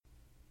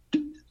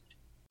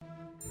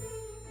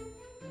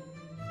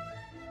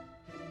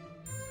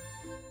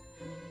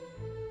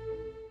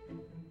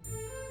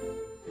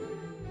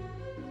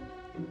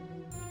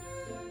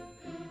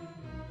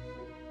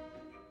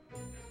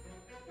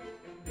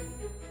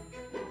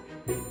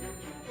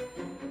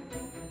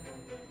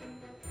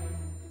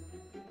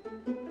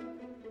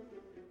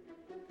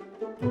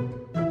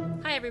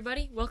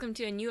everybody. Welcome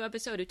to a new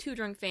episode of Two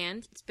Drunk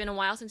Fans. It's been a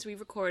while since we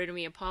recorded and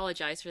we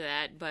apologize for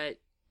that, but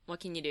what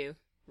can you do?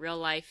 Real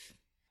life.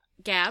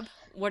 Gab,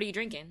 what are you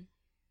drinking?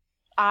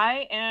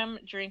 I am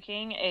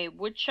drinking a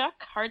Woodchuck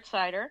hard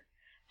cider,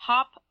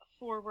 hop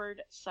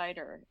forward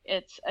cider.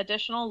 It's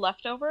additional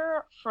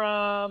leftover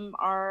from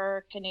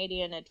our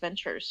Canadian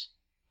adventures.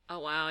 Oh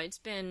wow, it's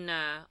been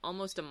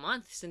almost a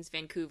month since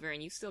Vancouver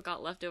and you still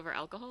got leftover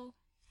alcohol?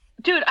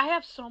 Dude, I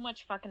have so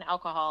much fucking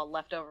alcohol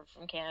left over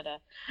from Canada.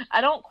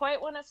 I don't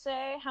quite want to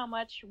say how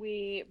much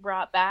we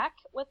brought back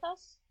with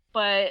us,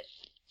 but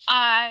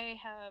I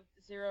have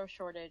zero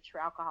shortage for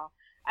alcohol.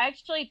 I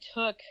actually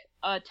took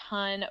a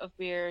ton of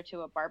beer to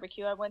a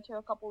barbecue I went to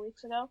a couple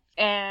weeks ago,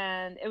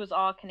 and it was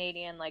all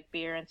Canadian, like,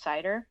 beer and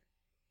cider,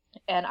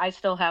 and I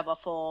still have a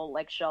full,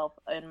 like, shelf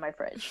in my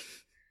fridge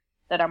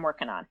that I'm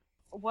working on.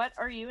 What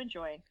are you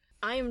enjoying?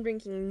 I am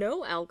drinking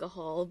no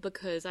alcohol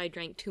because I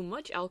drank too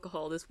much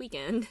alcohol this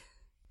weekend.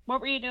 What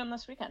were you doing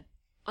this weekend?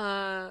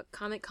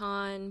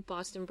 Comic-Con,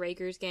 Boston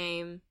Breakers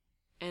game,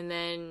 and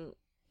then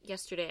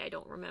yesterday I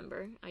don't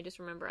remember. I just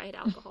remember I had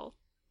alcohol.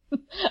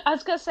 I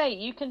was gonna say,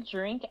 you can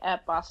drink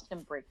at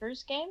Boston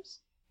Breakers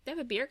games? They have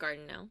a beer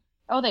garden now.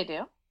 Oh, they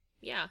do?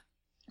 Yeah.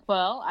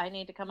 Well, I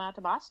need to come out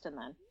to Boston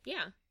then.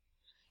 Yeah.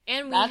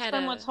 And That's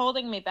been what's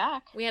holding me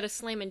back. We had a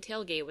slam and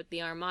tailgate with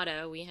the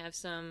Armada. We have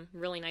some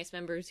really nice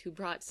members who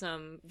brought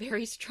some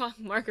very strong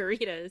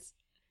margaritas.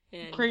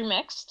 And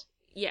pre-mixed?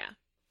 Yeah.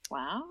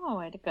 Wow,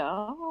 way to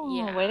go.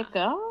 Yeah. Way to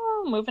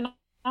go. Moving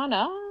on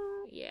up.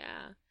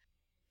 Yeah.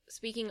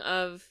 Speaking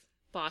of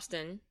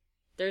Boston,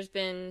 there's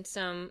been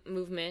some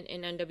movement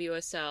in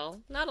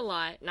NWSL. Not a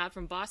lot, not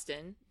from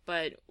Boston,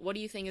 but what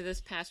do you think of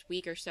this past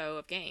week or so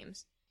of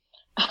games?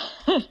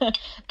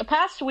 The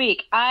past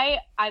week, I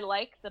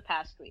like the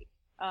past week,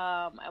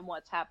 and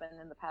what's happened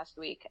in the past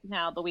week.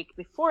 Now, the week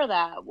before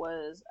that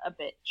was a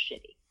bit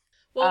shitty.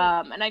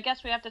 Well, and I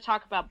guess we have to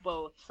talk about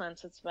both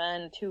since it's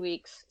been 2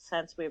 weeks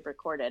since we've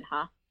recorded,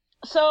 huh?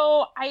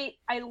 So I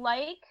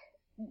like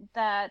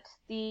that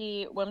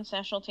the women's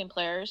national team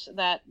players,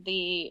 that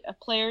the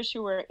players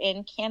who were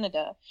in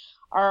Canada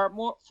are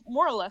more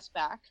or less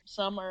back.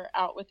 Some are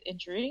out with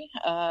injury,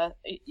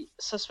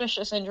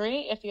 suspicious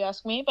injury, if you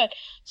ask me, but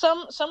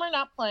some are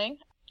not playing.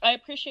 I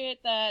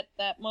appreciate that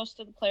most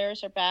of the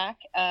players are back.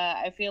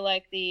 I feel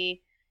like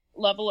the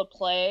level of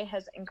play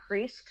has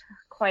increased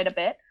quite a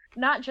bit,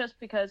 not just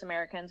because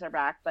Americans are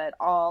back, but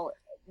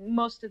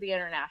most of the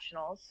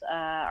internationals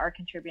are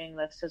contributing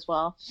this as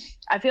well.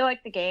 I feel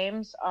like the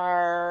games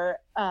are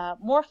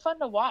more fun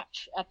to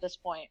watch at this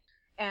point.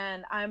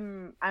 And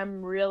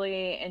I'm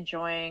really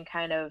enjoying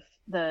kind of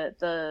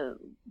the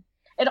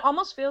it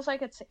almost feels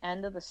like it's the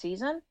end of the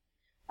season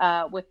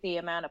with the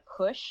amount of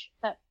push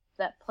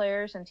that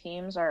players and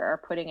teams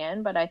are putting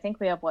in. But I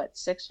think we have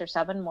 6 or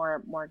 7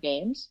 more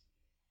games.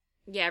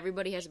 Yeah,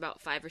 everybody has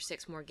about 5 or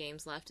 6 more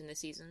games left in the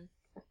season.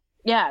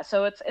 Yeah,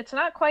 so it's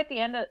not quite the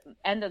end of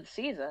the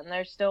season.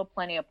 There's still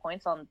plenty of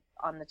points on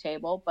the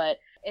table, but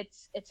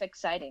it's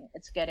exciting.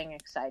 It's getting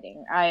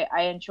exciting.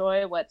 I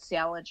enjoy what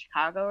Seattle and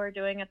Chicago are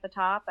doing at the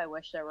top. I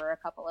wish there were a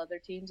couple other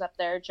teams up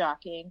there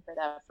jockeying for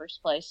that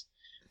first place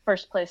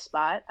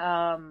spot.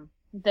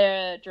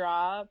 The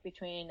draw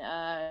between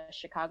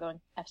Chicago and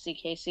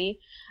FCKC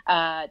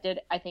did,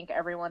 I think,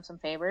 everyone some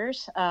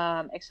favors,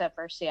 except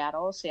for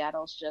Seattle.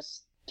 Seattle's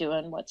just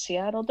doing what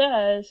Seattle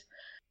does.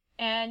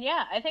 And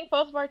yeah, I think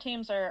both of our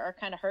teams are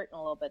kind of hurting a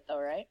little bit though,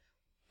 right?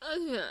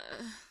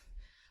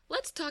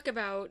 Let's talk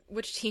about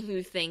which team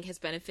you think has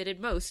benefited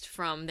most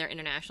from their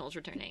internationals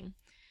returning.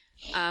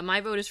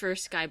 My vote is for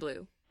Sky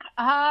Blue.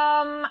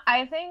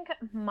 I think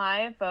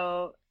my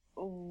vote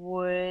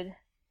would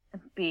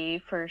be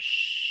for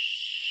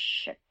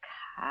Chicago.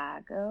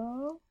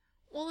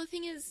 Well, the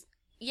thing is,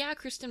 yeah,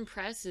 Kristen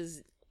Press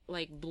is,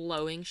 like,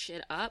 blowing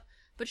shit up,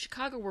 but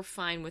Chicago were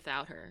fine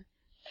without her.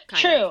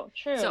 True.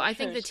 So I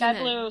think the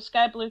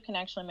Sky Blue can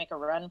actually make a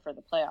run for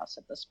the playoffs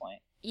at this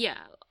point. Yeah.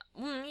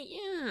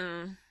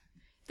 Yeah.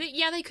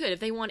 They could.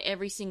 If they won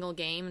every single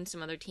game and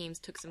some other teams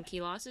took some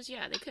key losses,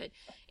 yeah, they could.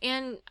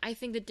 And I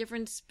think the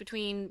difference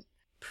between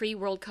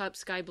pre-World Cup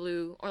Sky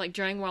Blue, or like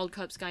during World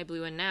Cup Sky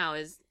Blue and now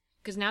is,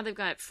 because now they've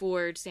got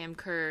Ford, Sam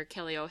Kerr,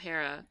 Kelly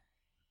O'Hara.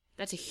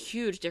 That's a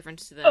huge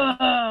difference to them,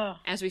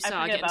 as we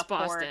saw against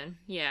Boston. Ford.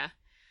 Yeah.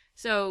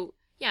 So,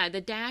 yeah, the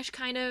Dash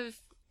kind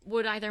of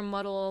would either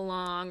muddle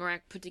along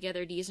or put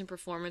together a decent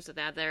performance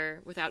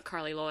without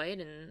Carly Lloyd,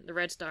 and the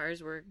Red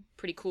Stars were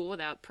pretty cool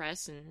without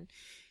Press and,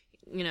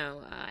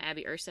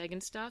 Abby Erceg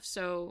and stuff.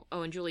 So,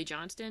 and Julie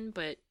Johnston,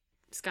 but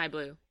Sky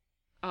Blue.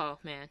 Oh,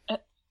 man.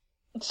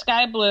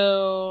 Sky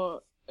Blue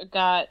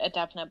got a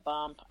definite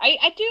bump.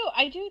 I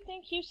do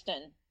think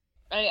Houston.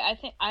 I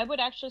think I would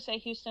actually say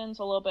Houston's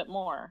a little bit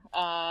more,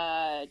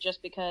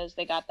 just because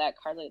they got that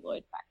Carly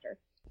Lloyd factor.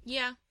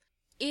 Yeah.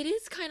 It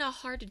is kind of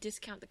hard to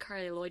discount the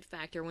Carly Lloyd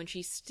factor when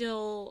she's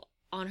still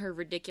on her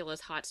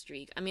ridiculous hot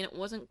streak. I mean, it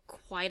wasn't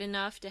quite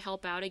enough to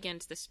help out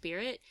against the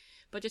Spirit,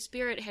 but the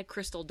Spirit had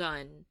Crystal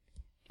Dunn,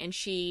 and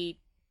she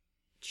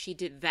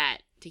did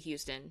that to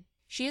Houston.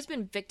 She has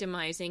been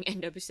victimizing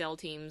NWSL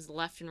teams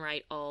left and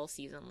right all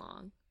season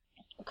long.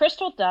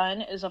 Crystal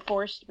Dunn is a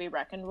force to be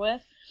reckoned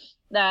with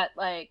that,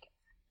 like,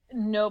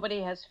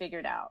 nobody has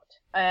figured out.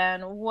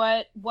 And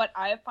what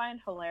I find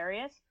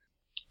hilarious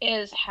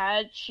is,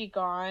 had she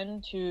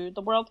gone to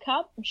the World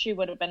Cup, she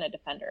would have been a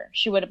defender.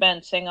 She would have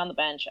been sitting on the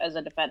bench as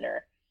a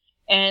defender.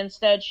 And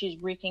instead, she's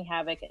wreaking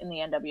havoc in the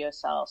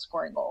NWSL,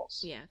 scoring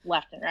goals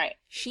left and right.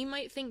 She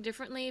might think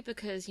differently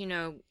because, you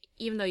know,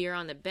 even though you're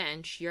on the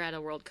bench, you're at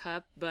a World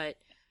Cup, but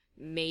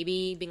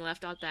maybe being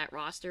left off that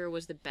roster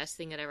was the best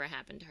thing that ever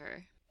happened to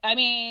her. I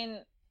mean,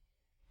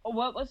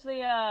 what was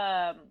the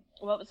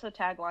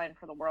tagline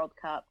for the World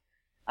Cup?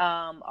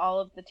 All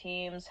of the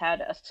teams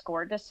had a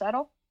score to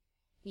settle.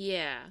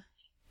 Yeah.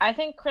 I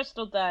think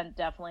Crystal Dunn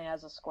definitely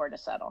has a score to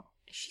settle.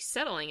 She's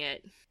settling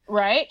it.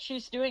 Right?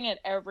 She's doing it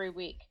every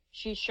week.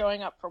 She's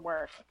showing up for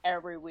work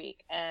every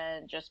week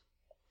and just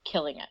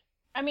killing it.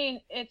 I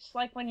mean, it's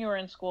like when you were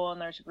in school and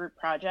there's a group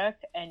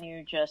project and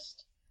you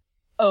just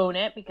own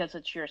it because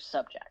it's your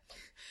subject.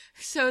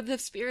 So the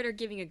Spirit are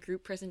giving a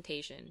group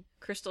presentation.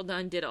 Crystal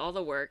Dunn did all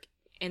the work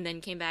and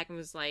then came back and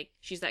was like,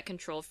 she's that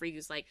control freak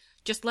who's like,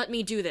 just let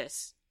me do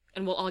this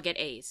and we'll all get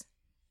A's.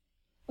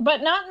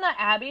 But not in the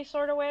Abby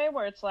sort of way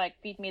where it's like,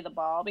 feed me the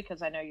ball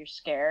because I know you're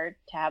scared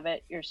to have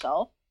it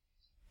yourself.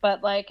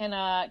 But like in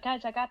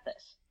guys, I got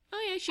this.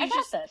 Oh yeah,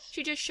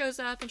 she just shows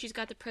up and she's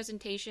got the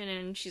presentation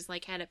and she's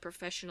like had it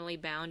professionally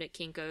bound at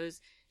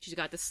Kinko's. She's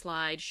got the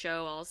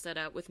slideshow all set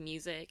up with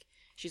music.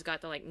 She's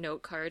got the like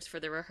note cards for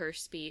the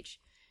rehearsed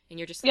speech, and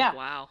you're just like,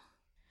 wow.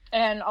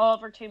 And all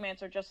of her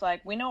teammates are just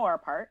like, we know our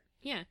part.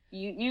 Yeah.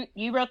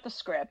 You wrote the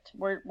script.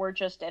 We're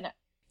just in it.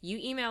 You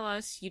email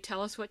us. You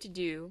tell us what to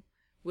do.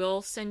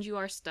 We'll send you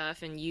our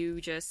stuff, and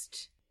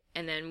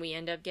and then we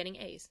end up getting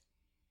A's.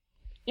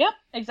 Yep,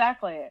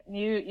 exactly.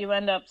 You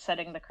end up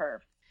setting the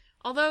curve.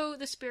 Although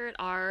the Spirit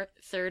are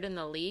third in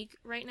the league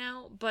right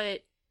now,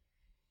 but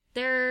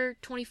they're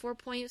 24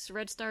 points.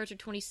 Red Stars are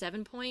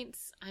 27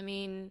 points. I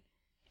mean,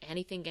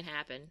 anything can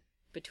happen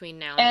between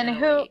now and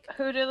then. And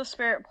who do the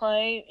Spirit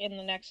play in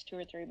the next 2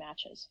 or 3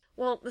 matches?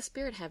 Well, the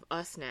Spirit have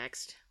us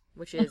next,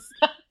 which is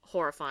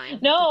horrifying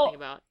to think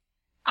about.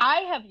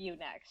 I have you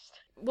next.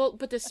 Well,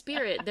 but the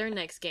Spirit, their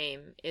next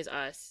game is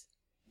us.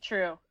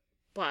 True.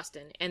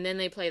 Boston. And then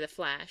they play the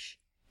Flash.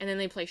 And then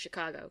they play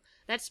Chicago.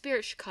 That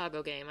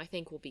Spirit-Chicago game, I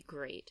think, will be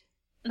great.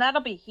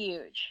 That'll be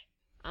huge.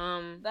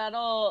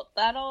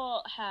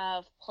 That'll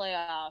have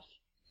playoff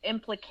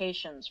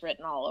implications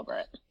written all over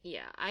it.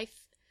 Yeah,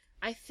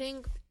 I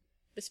think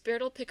the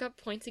Spirit will pick up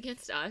points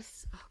against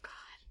us. Oh, God.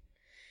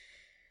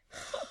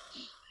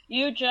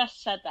 You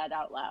just said that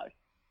out loud.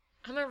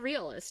 I'm a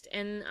realist,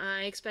 and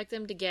I expect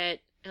them to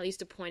get at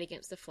least a point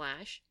against the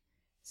Flash.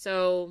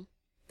 So,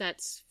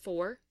 that's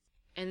 4.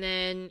 And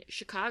then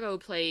Chicago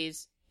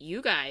plays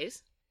you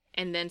guys,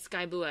 and then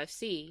Sky Blue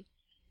FC.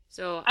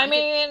 So I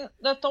mean,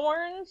 the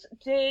Thorns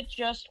did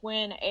just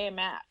win a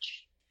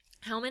match.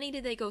 How many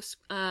did they go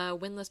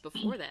winless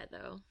before that,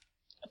 though?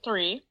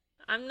 3.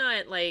 I'm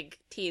not, like,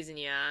 teasing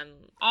you.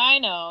 I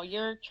know.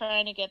 You're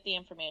trying to get the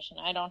information.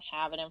 I don't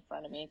have it in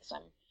front of me because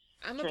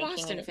I'm a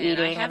Boston and fan.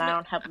 Eating, I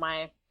don't have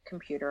my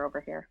computer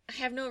over here. I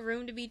have no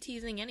room to be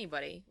teasing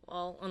anybody.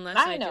 Well, unless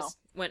I just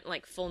went,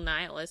 like, full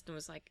nihilist and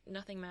was like,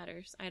 nothing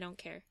matters. I don't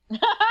care.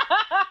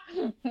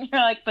 You're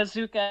like,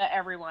 bazooka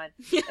everyone.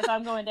 If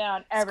I'm going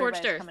down,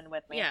 everybody's coming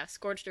with me. Yeah,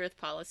 scorched earth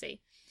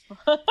policy.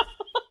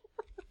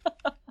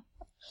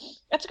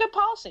 It's a good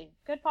policy.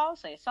 Good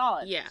policy.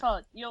 Solid. Yeah.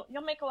 Solid. You'll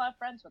make a lot of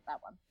friends with that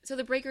one. So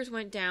the Breakers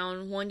went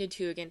down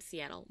 1-2 against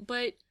Seattle.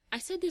 But I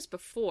said this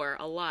before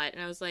a lot,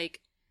 and I was like,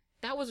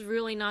 that was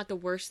really not the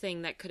worst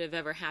thing that could have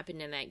ever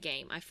happened in that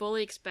game. I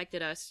fully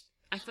expected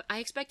I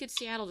expected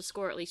Seattle to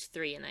score at least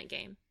 3 in that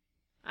game.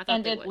 I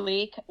thought they would.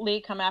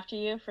 Lee come after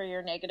you for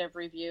your negative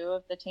review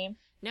of the team?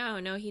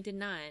 No, he did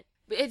not.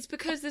 It's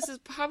because this is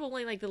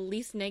probably like the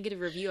least negative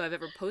review I've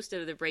ever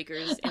posted of the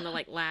Breakers in the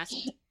like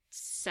last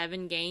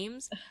 7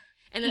 games.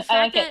 And the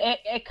fact that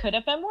it could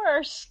have been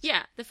worse.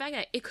 Yeah, the fact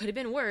that it could have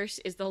been worse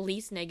is the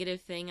least negative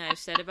thing I've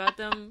said about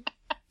them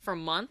for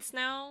months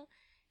now.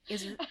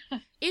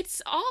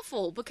 It's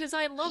awful because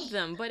I love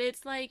them, but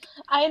it's like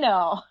I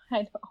know.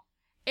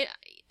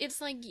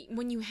 It's like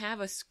when you have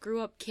a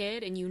screw-up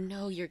kid and you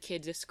know your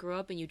kid's a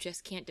screw-up and you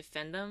just can't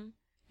defend them.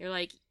 You're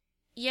like,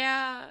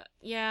 yeah,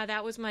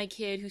 that was my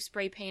kid who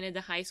spray-painted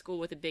the high school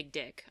with a big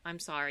dick. I'm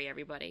sorry,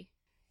 everybody.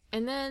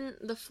 And then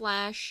the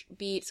Flash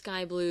beat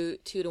Sky Blue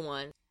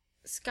 2-1.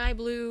 Sky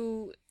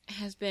Blue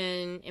has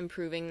been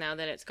improving now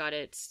that it's got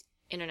its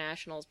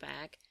internationals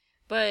back,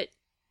 but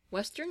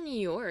Western New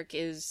York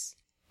is...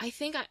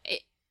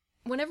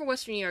 whenever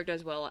Western New York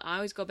does well, I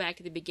always go back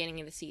to the beginning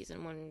of the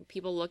season when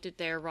people looked at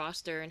their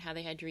roster and how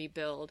they had to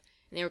rebuild,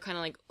 and they were kind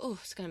of like, oh,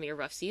 it's going to be a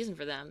rough season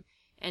for them.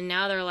 And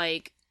now they're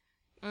like,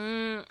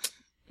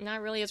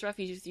 not really as rough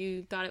as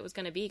you thought it was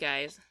going to be,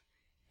 guys.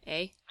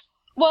 Eh?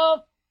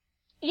 Well,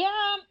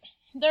 yeah,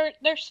 they're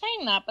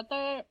saying that, but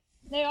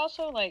they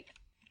also, like,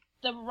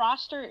 the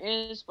roster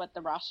is what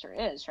the roster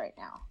is right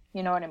now.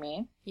 You know what I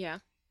mean? Yeah.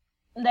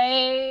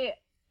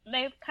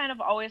 they've kind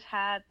of always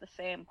had the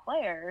same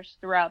players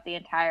throughout the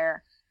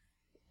entire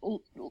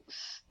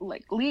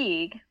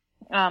league,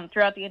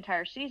 throughout the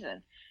entire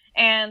season.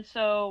 And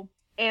so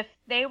if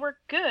they were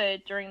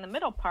good during the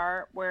middle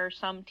part where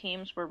some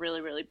teams were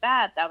really, really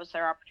bad, that was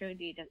their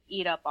opportunity to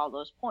eat up all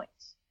those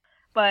points.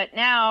 But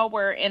now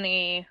we're in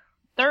the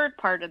third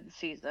part of the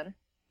season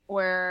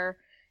where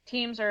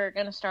teams are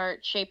going to start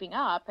shaping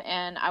up,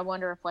 and I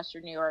wonder if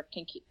Western New York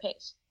can keep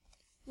pace.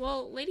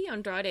 Well, Lady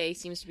Andrade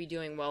seems to be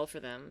doing well for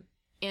them.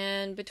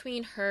 And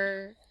between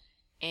her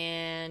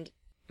and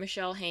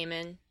Michelle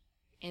Heyman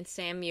and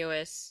Sam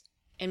Mewis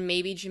and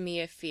maybe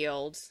Jamia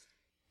Fields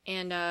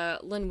and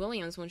Lynn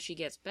Williams when she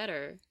gets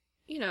better,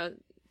 you know,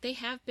 they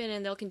have been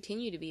and they'll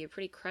continue to be a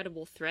pretty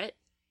credible threat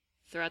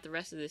throughout the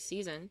rest of the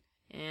season.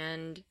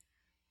 And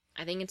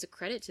I think it's a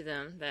credit to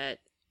them that,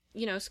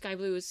 you know, Sky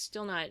Blue is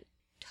still not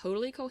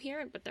totally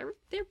coherent, but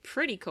they're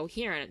pretty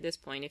coherent at this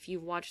point. If you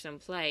watch them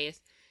play,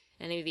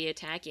 any of the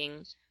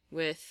attacking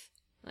with,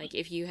 like,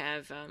 if you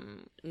have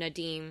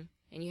Nadim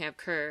and you have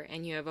Kerr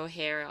and you have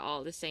O'Hara all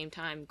at the same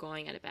time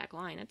going at a back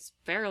line, it's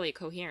fairly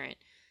coherent.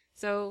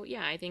 So,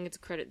 yeah, I think it's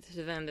a credit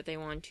to them that they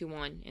won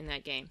 2-1 in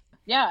that game.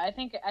 Yeah, I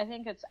think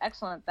it's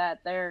excellent that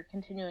they're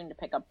continuing to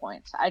pick up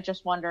points. I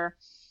just wonder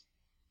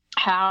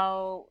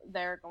how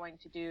they're going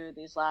to do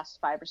these last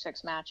 5 or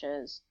 6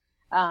 matches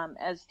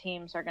as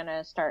teams are going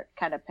to start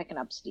kind of picking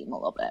up steam a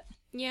little bit.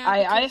 Yeah,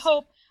 I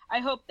hope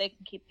they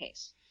can keep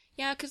pace.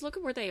 Yeah, because look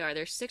at where they are.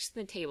 They're 6th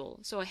in the table.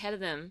 So ahead of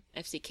them,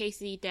 FC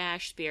Casey,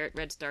 Dash, Spirit,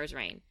 Red Stars,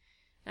 Reign.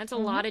 That's a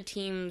lot of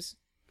teams,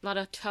 a lot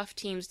of tough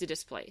teams to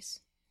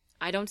displace.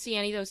 I don't see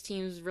any of those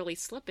teams really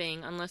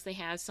slipping unless they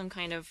have some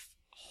kind of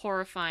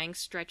horrifying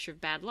stretch of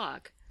bad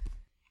luck.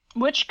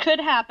 Which could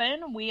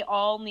happen. We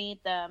all need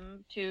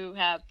them to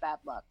have bad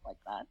luck like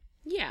that.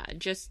 Yeah,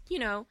 just, you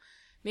know,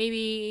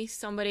 maybe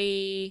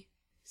somebody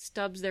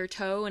stubs their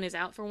toe and is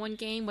out for one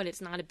game, but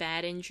it's not a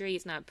bad injury,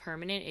 it's not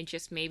permanent, it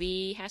just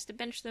maybe has to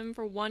bench them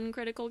for one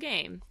critical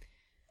game.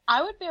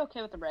 I would be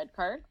okay with a red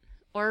card.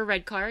 Or a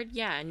red card,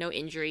 yeah, no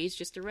injuries,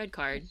 just a red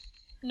card.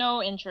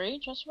 No injury,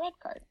 just a red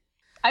card.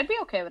 I'd be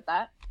okay with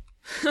that.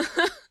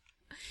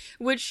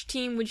 Which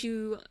team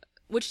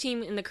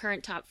in the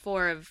current top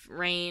 4 of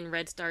Reign,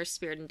 Red Stars,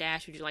 Spirit, and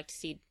Dash would you like to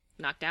see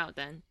knocked out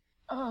then?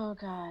 Oh,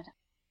 God.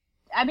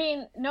 I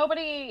mean,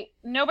 nobody's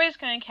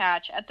going to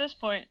catch, at this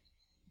point,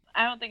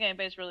 I don't think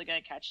anybody's really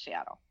going to catch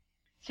Seattle.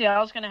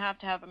 Seattle's going to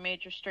have a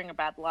major string of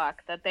bad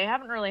luck that they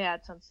haven't really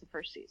had since the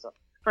first season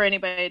for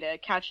anybody to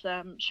catch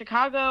them.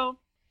 Chicago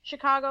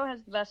has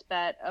the best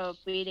bet of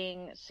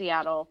beating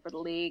Seattle for the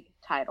league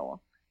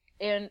title.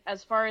 And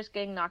as far as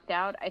getting knocked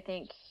out, I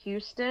think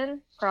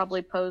Houston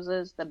probably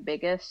poses the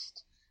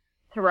biggest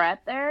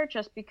threat there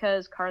just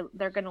because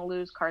they're going to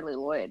lose Carly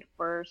Lloyd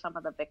for some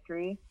of the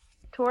victory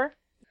tour.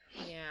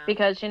 Yeah.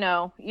 Because, you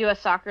know, U.S.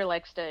 Soccer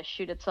likes to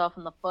shoot itself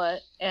in the foot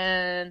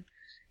and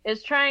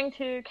is trying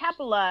to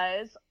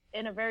capitalize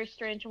in a very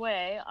strange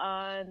way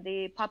on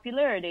the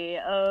popularity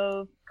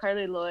of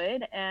Carly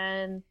Lloyd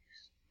and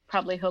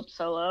probably Hope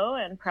Solo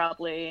and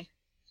probably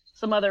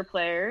some other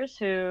players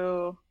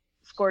who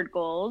scored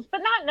goals, but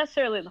not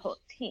necessarily the whole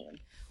team.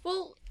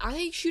 Well, are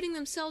they shooting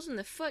themselves in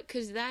the foot?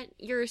 Because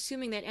you're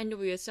assuming that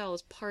NWSL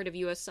is part of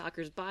U.S.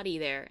 Soccer's body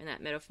there in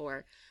that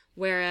metaphor.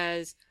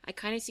 Whereas I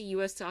kind of see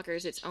U.S. Soccer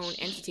as its own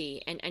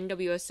entity, and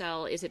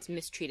NWSL is its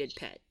mistreated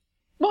pet.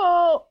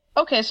 Well,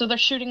 okay, so they're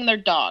shooting their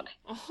dog.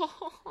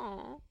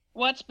 Oh.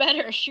 What's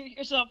better, shoot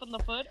yourself in the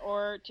foot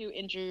or to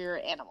injure your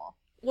animal?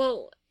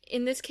 Well,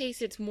 in this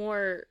case,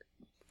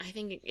 I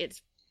think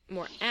it's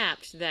more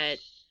apt that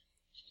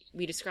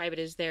we describe it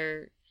as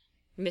they're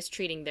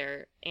mistreating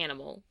their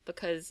animal,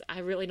 because I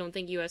really don't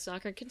think U.S.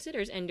 Soccer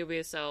considers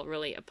NWSL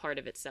really a part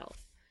of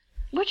itself.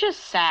 Which is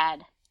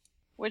sad.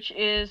 Which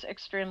is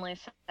extremely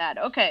sad.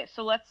 Okay,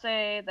 so let's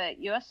say that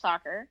U.S.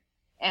 Soccer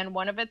and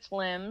one of its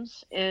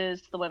limbs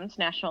is the women's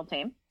national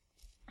team.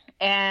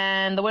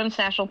 And the women's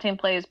national team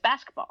plays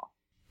basketball.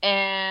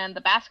 And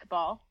the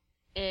basketball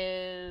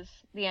is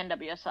the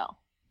NWSL.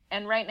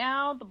 And right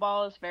now, the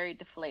ball is very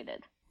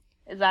deflated.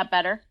 Is that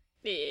better?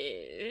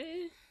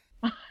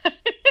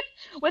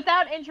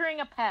 Without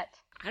injuring a pet.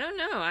 I don't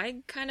know.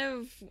 I kind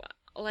of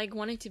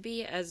want it to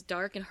be as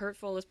dark and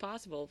hurtful as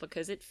possible,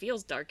 because it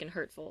feels dark and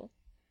hurtful.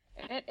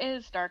 It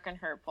is dark and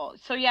hurtful.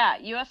 So yeah,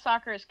 U.S.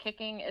 Soccer is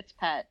kicking its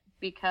pet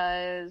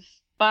because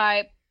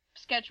by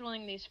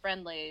scheduling these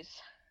friendlies,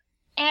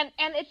 and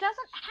it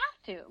doesn't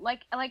have to.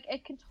 Like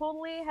it could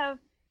totally have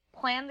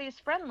planned these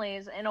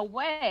friendlies in a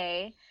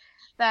way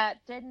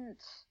that didn't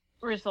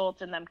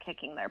result in them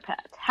kicking their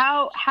pet.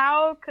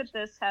 How could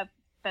this have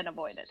been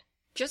avoided?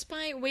 Just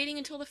by waiting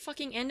until the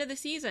fucking end of the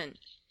season.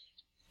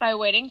 By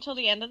waiting till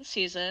the end of the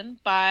season,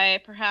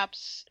 by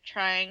perhaps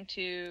trying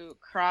to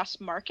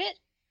cross-market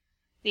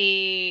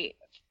the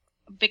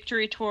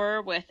victory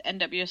tour with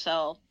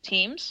NWSL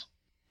teams,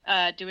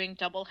 doing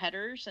double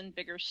headers in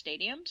bigger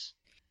stadiums.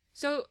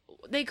 So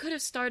they could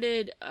have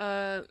started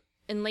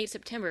in late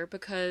September,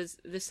 because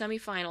the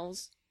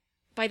semifinals,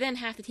 by then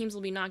half the teams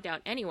will be knocked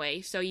out anyway,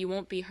 so you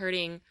won't be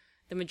hurting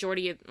the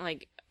majority of,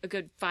 a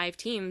good 5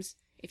 teams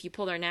if you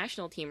pull their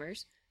national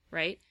teamers,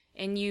 right?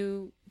 And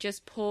you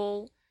just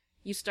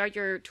you start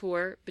your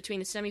tour between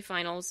the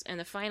semifinals and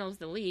the finals of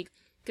the league,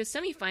 because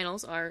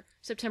semifinals are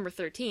September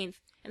 13th,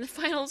 and the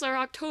finals are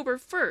October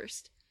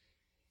 1st.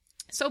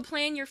 So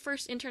plan your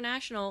first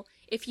international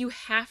if you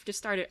have to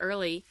start it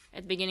early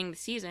at the beginning of the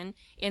season,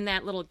 in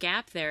that little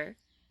gap there.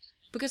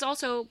 Because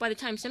also, by the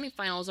time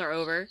semifinals are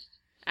over,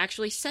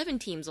 actually 7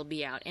 teams will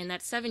be out, and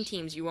that's 7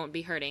 teams you won't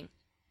be hurting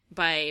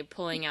by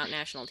pulling out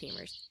national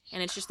teamers.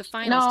 And it's just the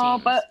finals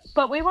teams. No,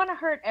 but we want to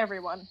hurt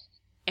everyone.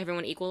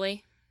 Everyone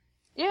equally?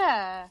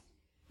 Yeah.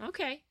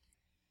 Okay.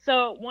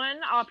 So one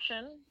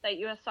option that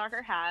U.S.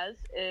 Soccer has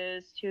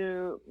is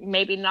to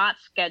maybe not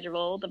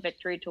schedule the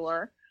Victory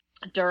Tour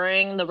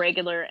during the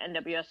regular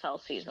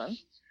NWSL season.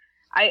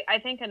 I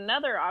think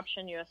another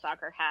option U.S.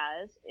 Soccer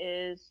has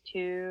is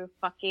to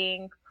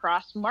fucking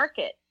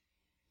cross-market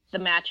the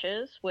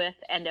matches with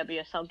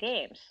NWSL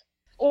games.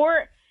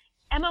 Or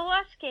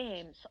MLS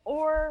games.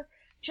 Or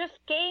just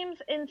games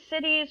in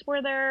cities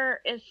where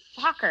there is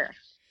soccer.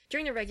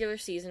 During the regular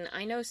season,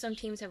 I know some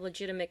teams have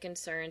legitimate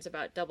concerns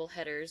about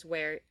doubleheaders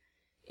where,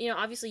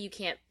 obviously you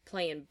can't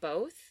play in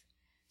both.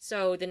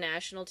 So the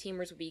national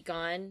teamers will be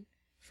gone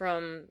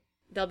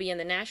they'll be in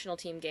the national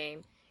team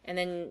game, and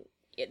then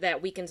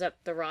that weakens up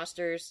the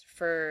rosters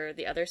for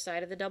the other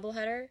side of the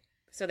doubleheader.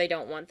 So they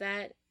don't want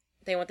that.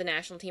 They want the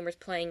national teamers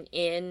playing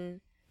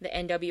in the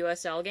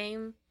NWSL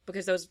game,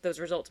 because those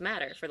results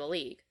matter for the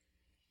league.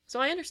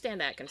 So I understand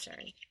that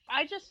concern.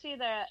 I just see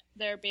that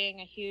there being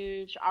a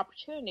huge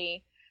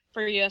opportunity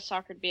for U.S.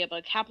 Soccer to be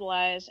able to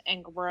capitalize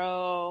and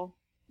grow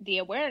the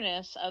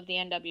awareness of the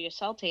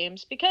NWSL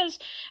teams, because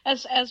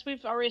as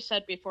we've already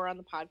said before on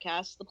the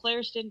podcast, the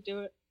players didn't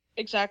do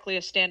exactly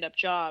a stand-up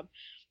job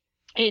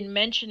in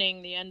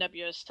mentioning the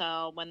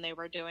NWSL when they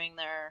were doing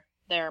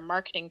their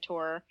marketing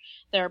tour,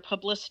 their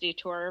publicity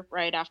tour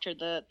right after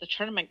the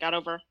tournament got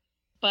over.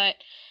 But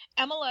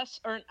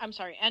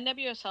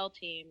NWSL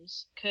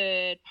teams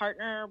could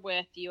partner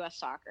with U.S.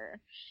 Soccer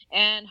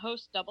and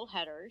host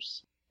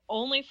doubleheaders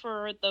only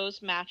for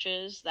those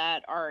matches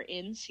that are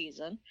in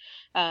season,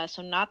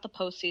 so not the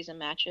postseason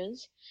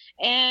matches.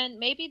 And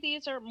maybe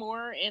these are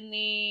more in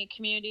the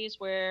communities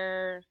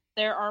where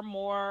there are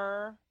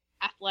more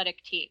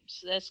athletic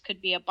teams. This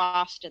could be a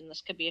Boston,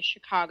 this could be a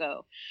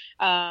Chicago,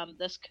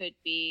 this could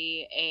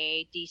be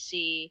a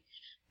DC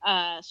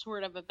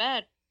sort of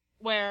event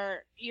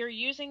where you're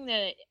using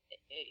the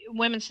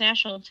women's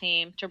national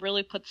team to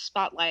really put the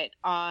spotlight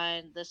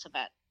on this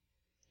event.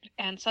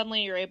 And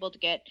suddenly you're able to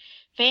get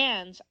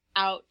fans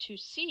out to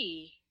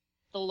see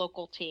the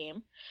local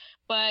team.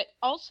 But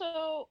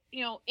also,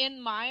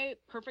 in my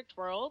perfect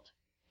world,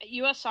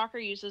 U.S. Soccer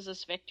uses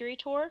this Victory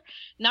Tour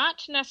not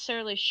to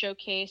necessarily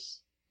showcase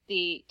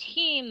the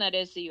team that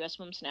is the U.S.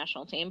 Women's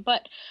National Team,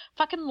 but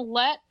fucking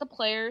let the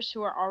players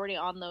who are already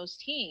on those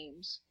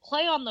teams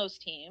play on those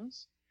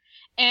teams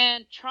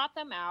and trot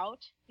them out,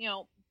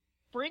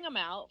 bring them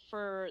out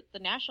for the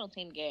national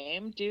team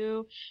game,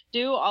 do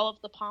all of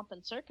the pomp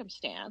and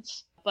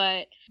circumstance,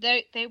 but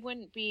they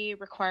wouldn't be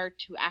required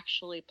to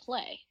actually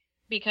play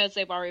because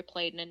they've already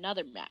played in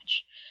another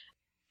match.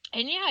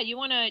 And yeah, you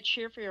want to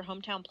cheer for your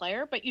hometown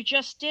player, but you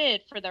just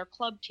did for their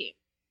club team.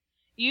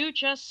 You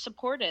just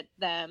supported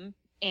them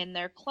in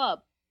their club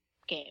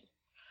game.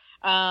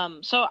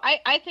 So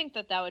I think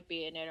that would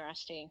be an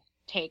interesting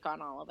take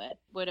on all of it.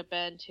 Would have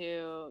been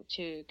to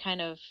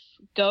kind of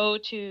go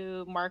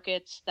to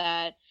markets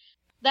that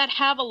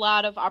have a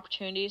lot of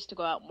opportunities to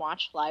go out and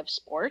watch live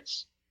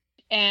sports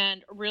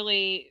and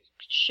really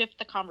shift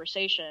the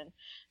conversation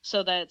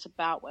so that it's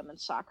about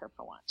women's soccer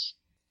for once.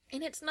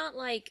 And it's not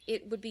like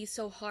it would be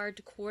so hard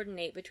to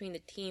coordinate between the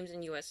teams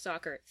in U.S.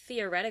 Soccer,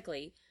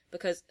 theoretically,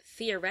 because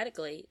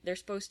theoretically, they're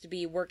supposed to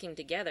be working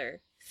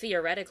together,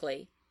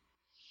 theoretically.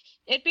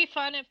 It'd be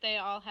fun if they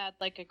all had,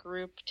 like, a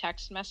group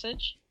text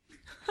message.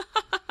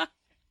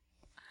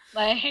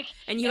 Like,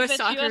 and US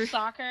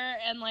Soccer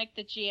and, like,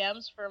 the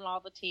GMs from all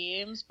the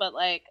teams, but,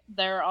 like,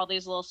 there are all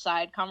these little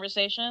side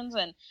conversations,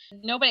 and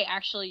nobody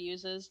actually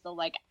uses the,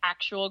 like,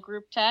 actual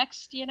group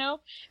text,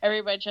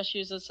 Everybody just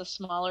uses a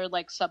smaller,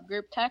 like,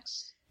 subgroup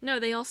text. No,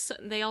 they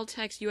all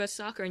text US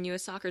Soccer, and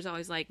US Soccer's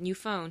always like, new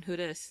phone, who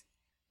dis?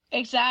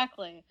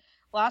 Exactly.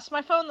 Lost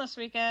my phone this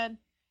weekend.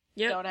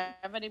 Yep. Don't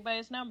have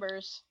anybody's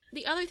numbers.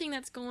 The other thing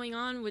that's going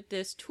on with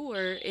this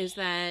tour is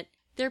that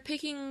they're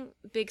picking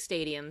big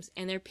stadiums,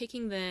 and they're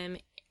picking them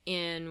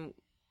in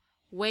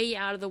way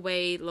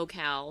out-of-the-way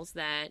locales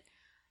that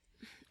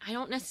I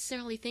don't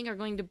necessarily think are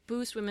going to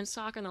boost women's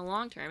soccer in the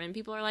long term. And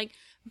people are like,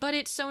 but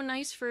it's so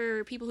nice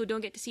for people who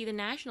don't get to see the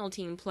national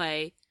team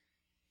play,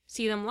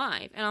 see them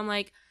live. And I'm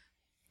like,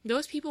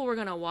 those people were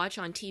going to watch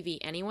on TV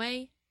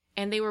anyway,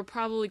 and they were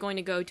probably going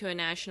to go to a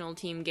national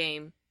team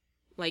game,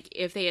 like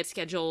if they had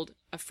scheduled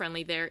a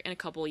friendly there in a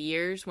couple of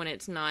years when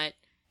it's not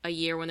a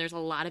year when there's a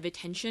lot of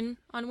attention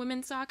on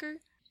women's soccer.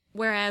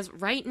 Whereas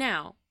right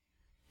now,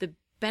 the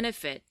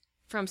benefit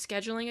from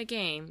scheduling a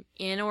game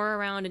in or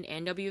around an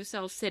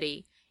NWSL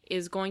city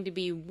is going to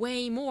be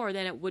way more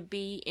than it would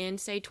be in,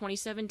 say,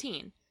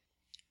 2017.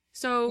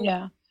 So,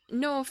 Yeah.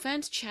 no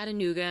offense,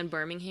 Chattanooga and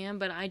Birmingham,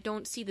 but I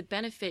don't see the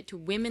benefit to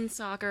women's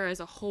soccer as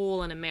a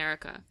whole in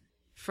America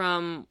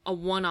from a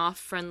one-off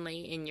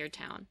friendly in your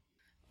town.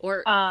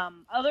 Or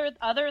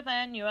other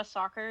than U.S.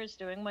 Soccer is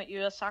doing what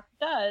U.S. Soccer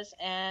does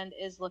and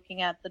is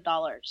looking at the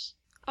dollars.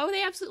 Oh,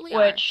 they absolutely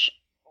are.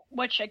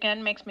 Which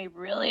again makes me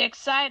really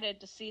excited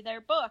to see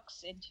their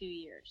books in 2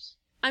 years.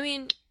 I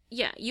mean,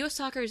 yeah, U.S.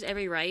 Soccer has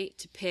every right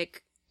to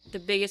pick the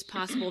biggest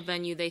possible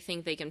venue they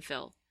think they can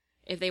fill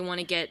if they want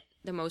to get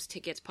the most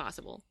tickets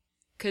possible.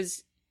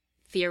 Because,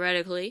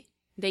 theoretically,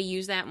 they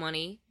use that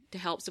money to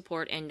help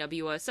support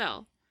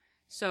NWSL.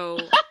 So,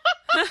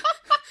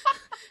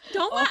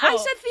 don't laugh. I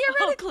said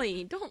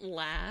theoretically. Don't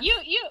laugh. You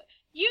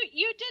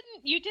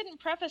didn't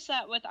preface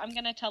that with "I'm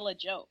gonna tell a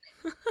joke."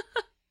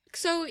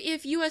 So,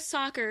 if U.S.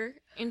 Soccer,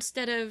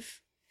 instead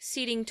of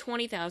seating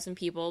 20,000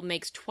 people,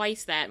 makes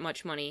twice that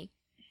much money,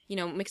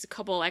 makes a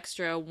couple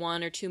extra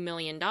 $1 or $2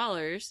 million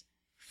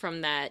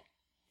from that,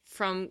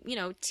 from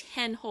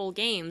 10 whole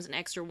games, an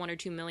extra $1 or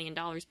 $2 million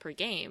per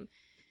game.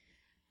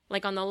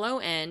 Like on the low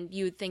end,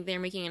 you would think they're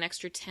making an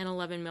extra $10,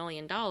 $11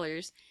 million.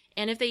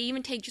 And if they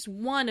even take just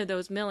one of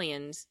those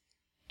millions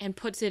and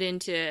puts it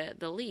into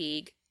the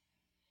league,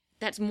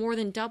 that's more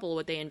than double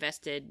what they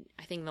invested,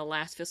 I think, the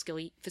last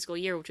fiscal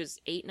year, which was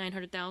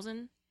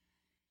 $800,000-900,000.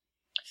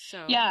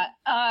 So yeah,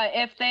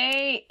 if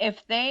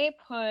they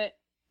put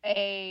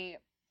a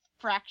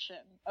fraction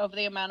of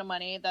the amount of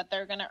money that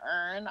they're going to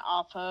earn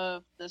off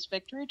of this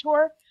victory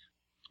tour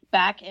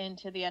back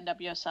into the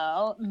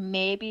NWSL,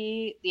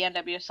 maybe the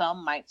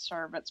NWSL might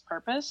serve its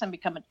purpose and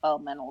become a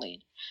developmental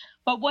league.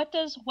 But what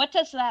does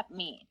that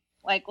mean?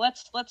 Like,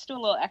 let's do a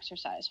little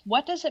exercise.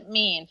 What does it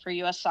mean for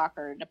U.S.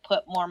 Soccer to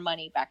put more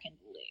money back into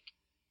the league?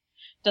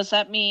 Does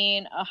that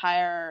mean a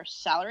higher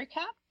salary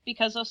cap?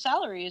 Because those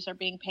salaries are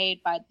being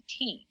paid by the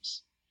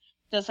teams.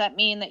 Does that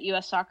mean that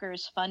U.S. Soccer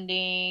is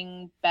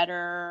funding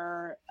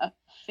better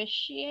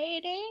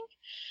officiating?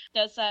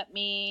 Does that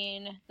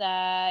mean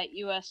that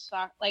U.S.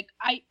 Soccer,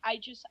 I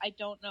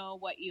don't know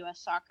what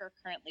U.S. Soccer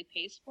currently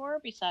pays for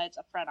besides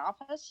a front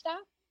office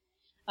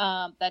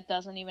staff that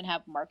doesn't even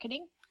have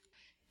marketing.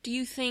 Do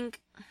you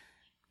think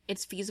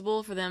it's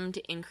feasible for them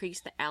to increase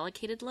the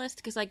allocated list?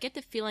 Because I get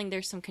the feeling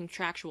there's some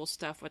contractual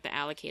stuff with the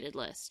allocated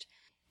list.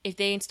 If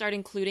they start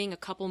including a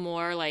couple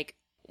more, like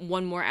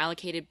one more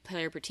allocated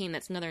player per team,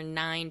 that's another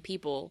 9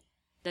 people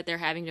that they're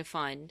having to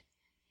fund.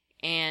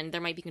 And there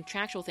might be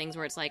contractual things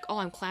where it's like, oh,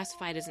 I'm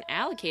classified as an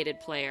allocated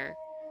player.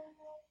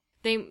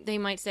 They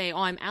might say,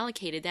 oh, I'm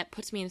allocated. That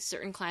puts me in a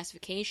certain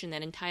classification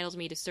that entitles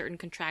me to certain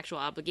contractual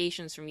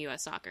obligations from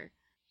U.S. Soccer.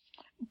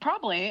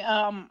 Probably.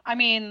 I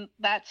mean,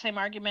 that same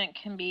argument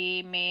can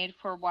be made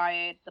for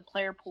why the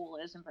player pool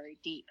isn't very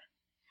deep.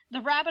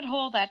 The rabbit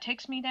hole that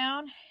takes me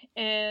down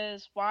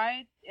is,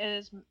 why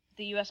is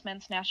the U.S.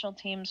 men's national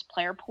team's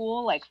player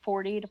pool like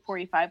 40 to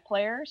 45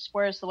 players,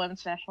 whereas the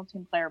women's national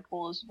team player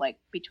pool is like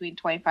between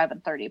 25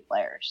 and 30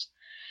 players?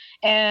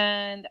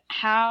 And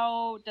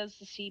how does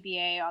the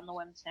CBA on the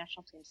women's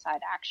national team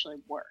side actually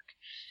work?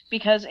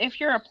 Because if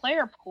you're a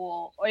player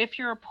pool, or if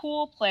you're a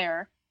pool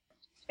player,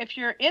 if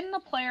you're in the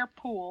player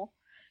pool,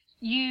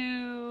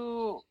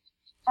 you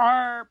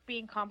are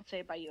being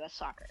compensated by U.S.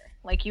 Soccer.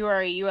 Like, you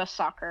are a U.S.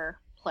 Soccer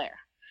player.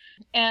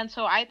 And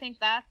so I think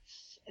that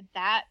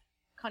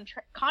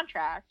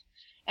contract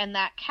and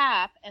that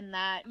cap and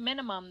that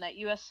minimum that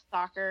U.S.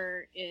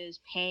 Soccer is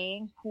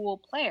paying pool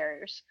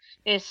players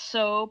is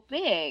so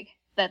big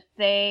that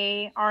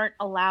they aren't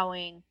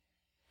allowing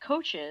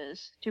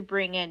coaches to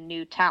bring in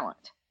new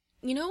talent.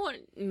 You know what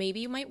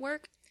maybe might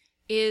work?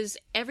 Is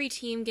every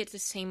team gets the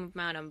same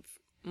amount of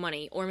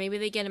money, or maybe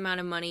they get an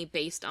amount of money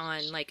based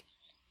on like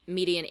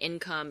median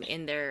income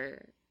in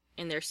their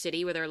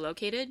city where they're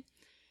located,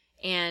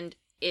 and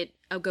it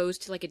goes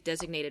to like a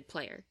designated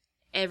player.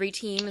 Every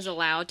team is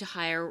allowed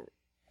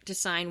to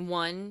sign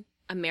one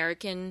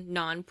American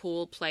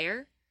non-pool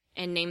player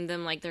and name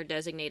them like their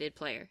designated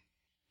player.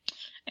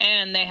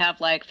 And they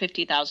have like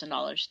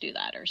 $50,000 to do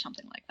that or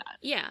something like that.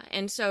 Yeah,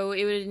 and so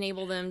it would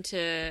enable them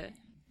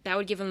that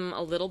would give them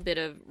a little bit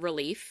of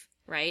relief,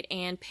 right?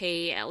 And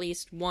pay at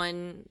least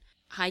one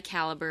high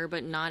caliber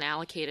but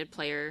non-allocated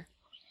player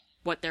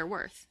what they're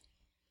worth.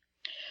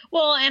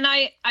 Well, and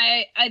I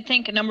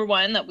think, number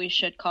one, that we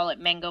should call it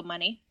mango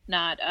money,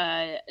 not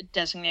a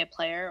designated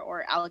player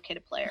or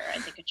allocated player. I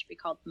think it should be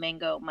called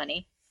mango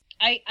money.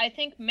 I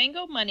think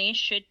mango money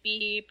should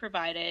be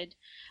provided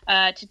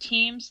to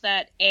teams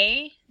that,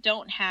 A,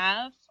 don't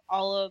have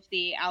all of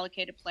the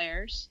allocated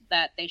players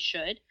that they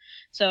should.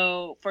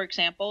 So, for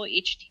example,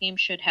 each team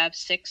should have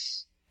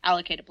 6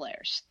 allocated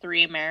players,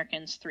 3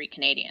 Americans, 3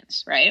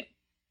 Canadians, right?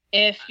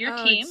 If your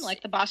team,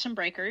 like the Boston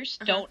Breakers,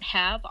 don't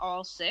have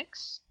all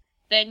 6,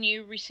 then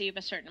you receive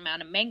a certain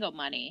amount of mango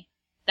money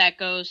that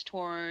goes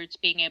towards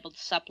being able to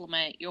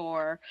supplement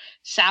your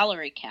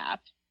salary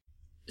cap.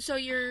 So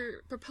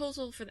your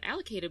proposal for the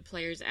allocated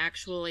players,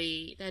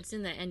 actually, that's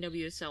in the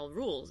NWSL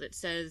rules. It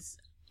says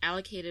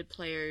allocated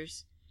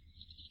players,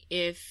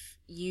 if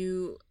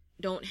you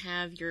don't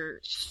have your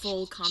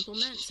full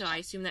complement, so I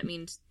assume that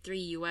means 3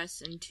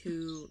 US and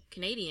 2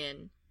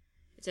 Canadian.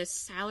 It says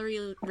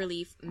salary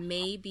relief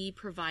may be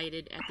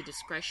provided at the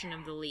discretion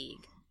of the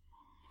league.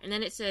 And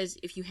then it says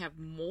if you have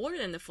more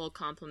than the full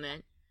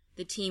complement,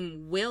 the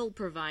team will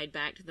provide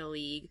back to the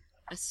league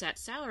a set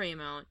salary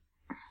amount,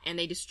 and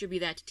they distribute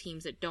that to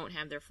teams that don't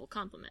have their full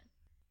complement.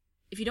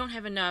 If you don't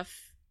have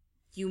enough,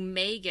 you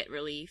may get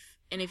relief,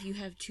 and if you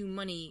have too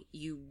money,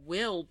 you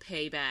will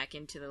pay back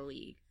into the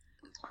league.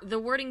 The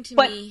wording to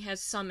me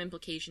has some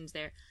implications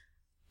there.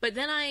 But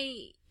then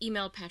I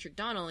emailed Patrick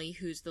Donnelly,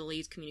 who's the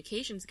league's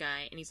communications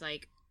guy, and he's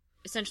like,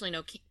 essentially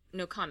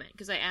no comment.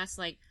 Because I asked,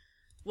 like,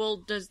 well,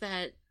 does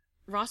that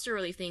roster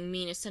relief thing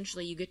mean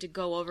essentially you get to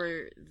go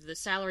over the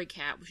salary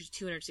cap, which is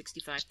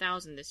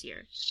 $265,000 this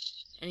year?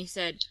 And he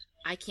said,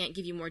 I can't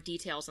give you more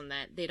details on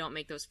that. They don't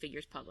make those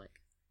figures public.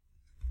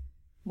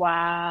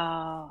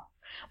 Wow.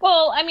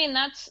 Well, I mean,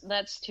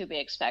 that's to be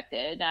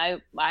expected.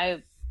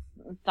 I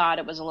thought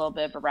it was a little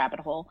bit of a rabbit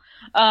hole.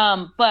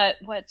 But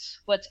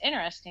what's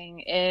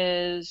interesting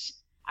is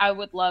I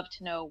would love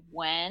to know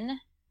when.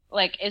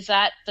 Like, is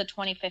that the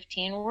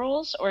 2015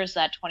 rules or is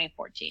that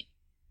 2014?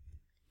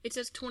 It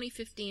says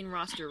 2015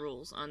 roster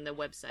rules on the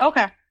website.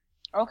 Okay.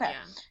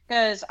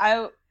 Because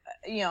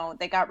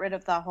they got rid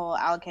of the whole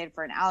allocated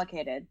for an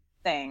allocated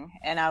thing,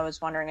 and I was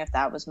wondering if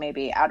that was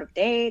maybe out of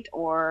date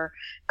or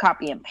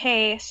copy and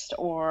paste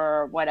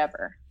or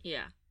whatever.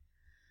 Yeah.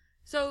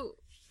 So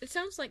it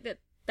sounds like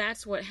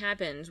that's what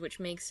happens, which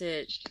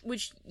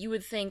you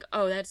would think,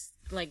 oh, that's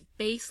like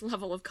base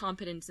level of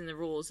competence in the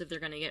rules if they're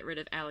going to get rid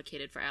of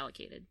allocated for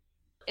allocated.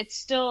 It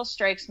still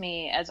strikes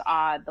me as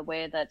odd the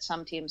way that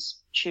some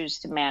teams choose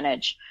to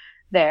manage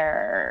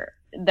their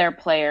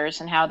players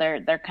and how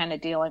they're kind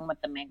of dealing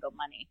with the Mango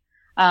money.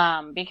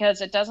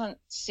 Because it doesn't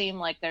seem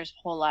like there's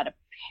a whole lot of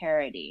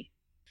parity.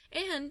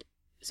 And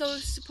so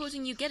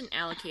supposing you get an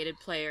allocated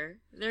player,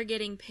 they're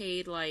getting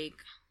paid like,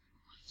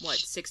 what,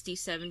 60,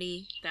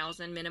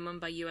 70,000 minimum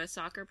by U.S.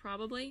 Soccer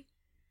probably?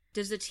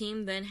 Does the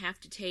team then have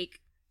to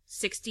take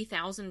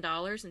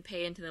 $60,000 and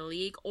pay into the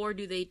league, or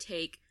do they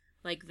take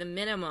like the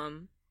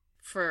minimum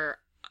for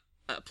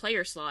a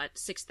player slot,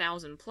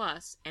 6,000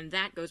 plus, and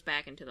that goes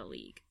back into the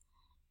league?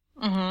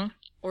 Mm-hmm.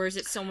 Or is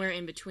it somewhere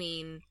in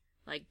between,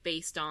 like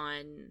based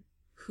on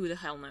who the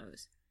hell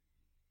knows?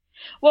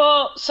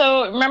 Well,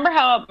 so remember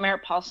how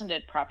Merritt Paulson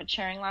did profit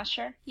sharing last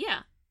year?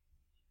 Yeah.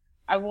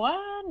 I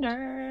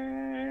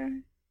wonder.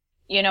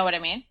 You know what I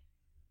mean?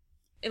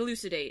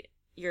 Elucidate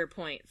your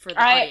point for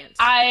the audience.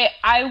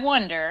 I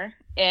wonder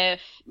if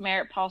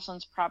Merritt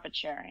Paulson's profit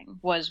sharing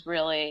was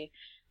really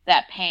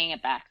that paying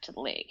it back to the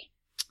league.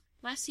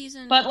 Last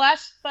season, but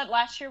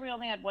last year we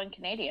only had one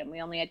Canadian.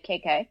 We only had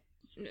KK.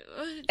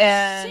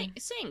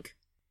 Sink.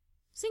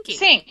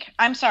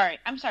 I'm sorry.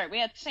 We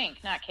had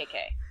Sink, not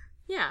KK.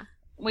 Yeah.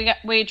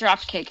 We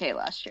dropped KK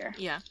last year.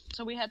 Yeah.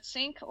 So we had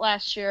Sink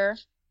last year,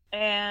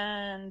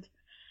 and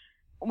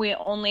we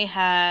only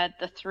had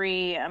the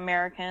 3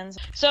 Americans.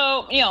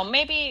 So,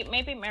 maybe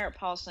Merritt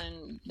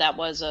Paulson, that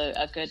was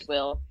a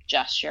goodwill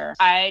gesture.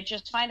 I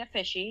just find it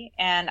fishy,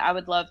 and I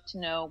would love to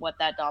know what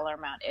that dollar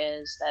amount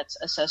is that's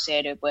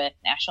associated with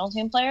national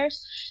team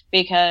players,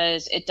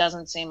 because it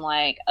doesn't seem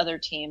like other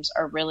teams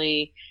are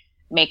really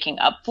making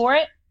up for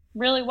it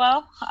really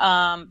well,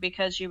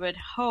 because you would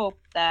hope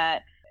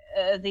that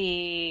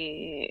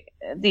the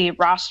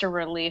roster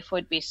relief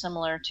would be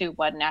similar to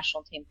what a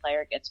national team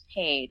player gets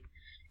paid.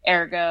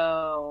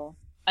 Ergo,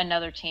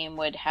 another team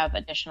would have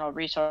additional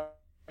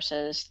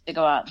resources to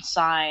go out and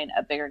sign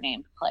a bigger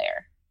named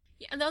player.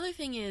 Yeah, and the other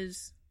thing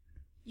is,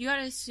 you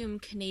gotta assume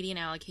Canadian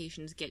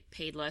allocations get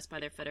paid less by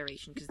their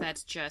federation, because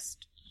that's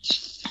just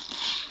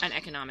an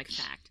economic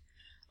fact.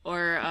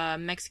 Or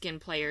Mexican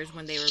players,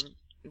 when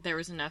there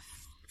was enough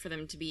for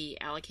them to be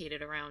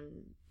allocated around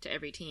to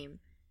every team,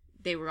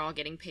 they were all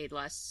getting paid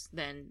less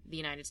than the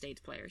United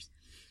States players.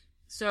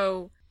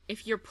 So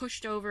if you're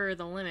pushed over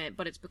the limit,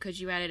 but it's because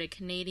you added a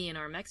Canadian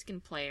or a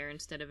Mexican player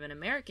instead of an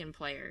American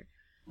player,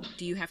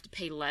 do you have to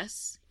pay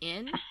less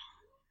in?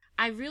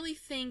 I really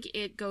think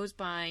it goes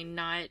by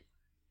not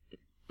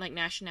like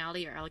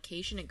nationality or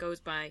allocation, it goes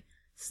by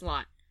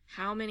slot.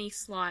 How many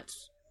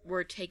slots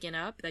were taken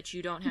up that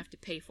you don't have to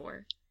pay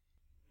for?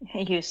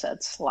 You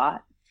said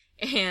slot.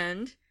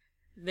 And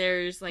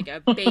there's like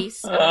a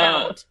base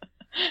amount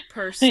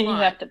per slot.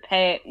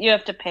 You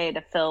have to pay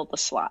to fill the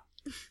slot.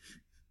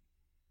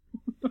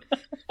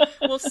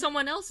 Well,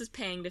 someone else is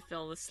paying to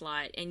fill the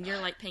slot, and you're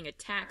like paying a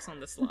tax on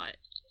the slot.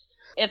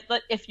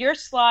 If your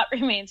slot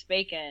remains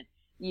vacant,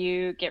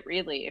 you get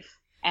relief,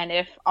 and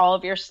if all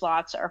of your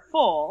slots are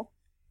full,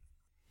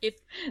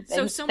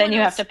 then you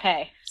have to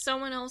pay.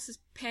 Someone else is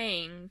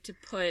paying to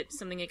put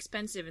something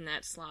expensive in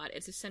that slot.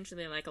 It's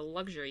essentially like a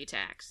luxury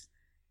tax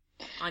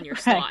on your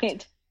slot.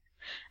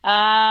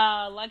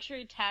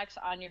 Luxury tax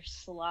on your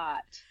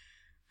slot.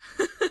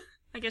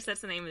 I guess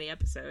that's the name of the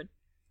episode.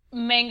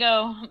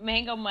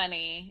 Mango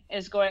money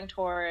is going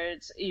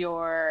towards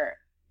your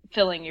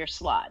filling your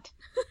slot.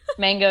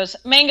 Mangoes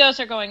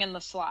are going in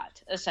the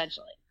slot,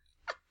 essentially.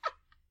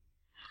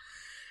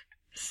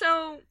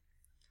 So,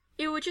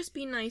 it would just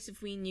be nice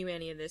if we knew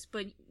any of this,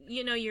 but,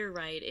 you're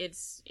right.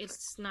 It's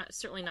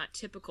certainly not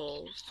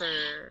typical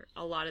for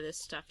a lot of this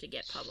stuff to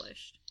get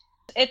published.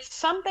 It's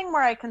something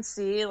where I can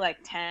see,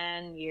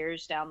 10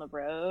 years down the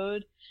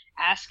road,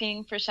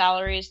 asking for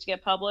salaries to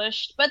get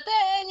published, but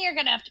then you're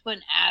going to have to put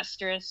an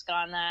asterisk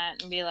on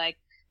that and be like,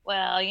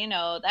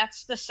 well,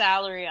 that's the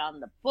salary on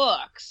the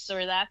books,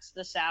 or that's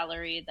the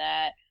salary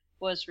that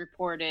was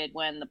reported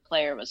when the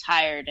player was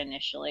hired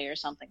initially, or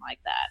something like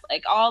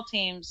that. All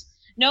teams,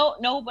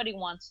 nobody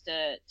wants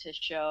to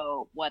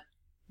show what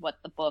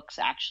the books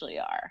actually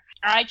are.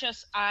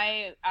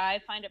 I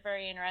find it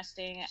very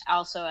interesting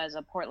also as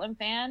a Portland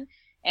fan,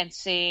 and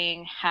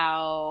seeing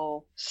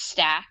how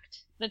stacked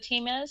the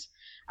team is.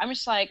 I'm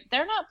just like,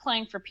 they're not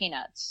playing for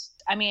peanuts.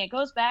 I mean, it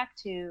goes back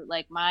to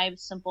my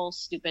simple,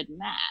 stupid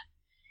math.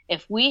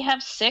 If we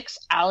have 6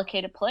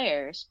 allocated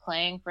players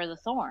playing for the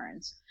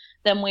Thorns,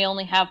 then we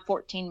only have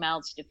 14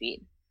 mouths to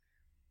feed.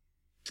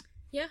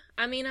 Yeah,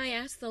 I mean, I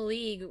asked the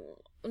league,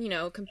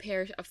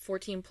 compare a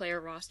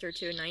 14-player roster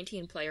to a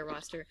 19-player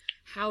roster.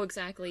 How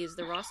exactly is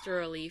the roster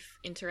relief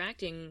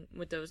interacting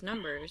with those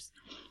numbers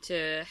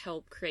to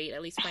help create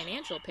at least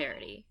financial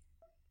parity?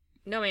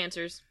 No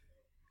answers.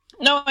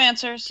 No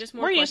answers. Just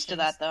more We're questions. Used to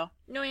that, though.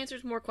 No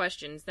answers, more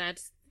questions.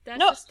 That's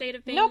the state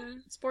of being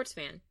a sports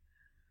fan.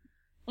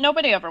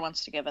 Nobody ever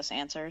wants to give us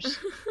answers.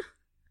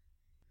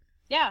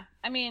 Yeah,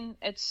 I mean,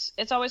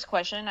 it's always a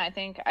question. I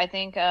think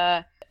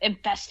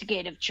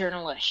investigative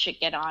journalists should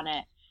get on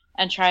it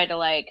and try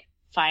to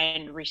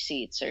find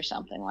receipts or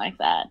something like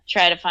that.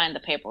 Try to find the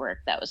paperwork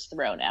that was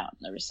thrown out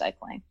in the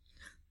recycling.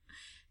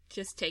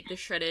 Just take the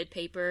shredded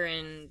paper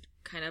and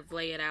kind of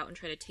lay it out and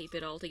try to tape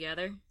it all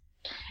together.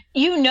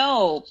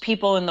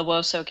 People in the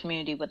WOSO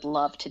community would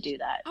love to do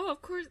that. Oh,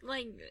 of course,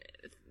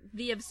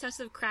 the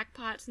obsessive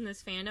crackpots in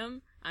this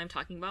fandom, I'm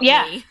talking about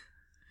me,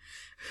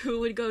 who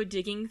would go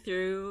digging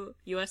through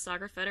U.S.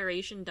 Soccer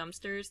Federation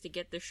dumpsters to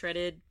get the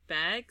shredded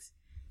bags.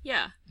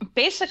 Yeah.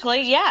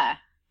 Basically, yeah.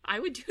 I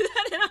would do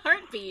that in a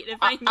heartbeat if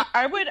I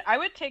knew. I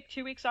would take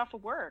 2 weeks off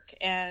of work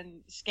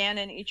and scan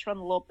in each one of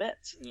the little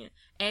bits. Yeah.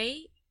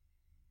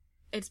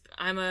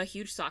 I'm a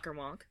huge soccer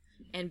wonk,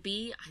 and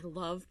B, I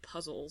love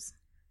puzzles.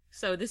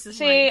 So this is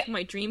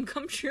my dream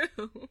come true.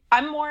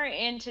 I'm more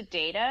into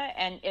data,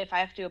 and if I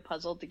have to do a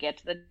puzzle to get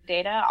to the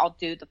data, I'll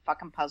do the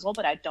fucking puzzle,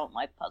 but I don't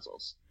like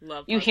puzzles.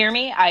 Love puzzles. You hear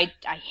me? I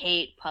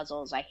hate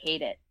puzzles. I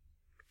hate it.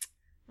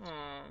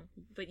 Aw,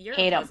 but you're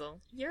a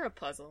puzzle. You're a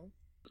puzzle.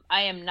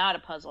 I am not a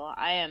puzzle.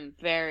 I am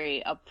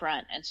very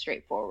upfront and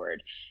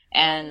straightforward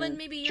and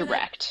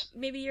direct.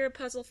 Maybe you're a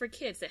puzzle for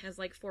kids that has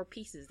 4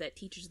 pieces that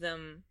teaches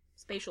them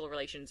spatial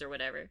relations or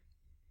whatever.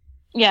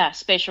 Yeah,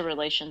 spatial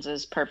relations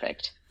is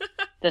perfect.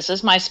 This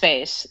is my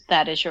space.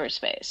 That is your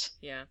space.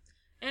 Yeah.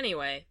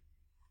 Anyway.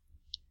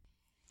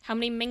 How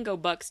many Mingo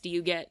bucks do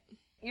you get?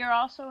 You're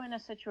also in a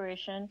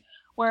situation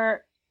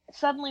where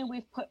suddenly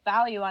we've put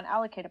value on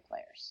allocated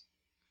players.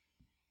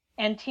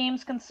 And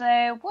teams can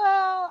say,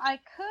 well, I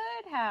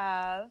could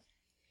have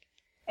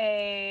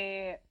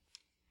a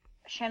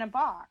Shannon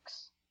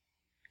Box,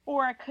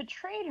 or I could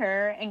trade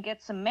her and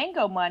get some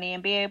Mango money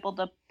and be able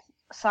to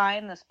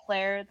sign this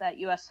player that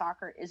U.S.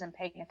 Soccer isn't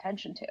paying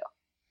attention to.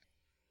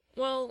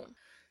 Well,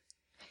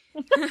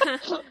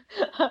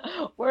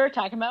 we're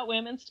talking about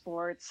women's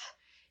sports.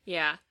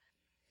 Yeah.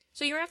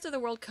 So you're after the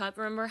World Cup.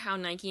 Remember how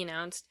Nike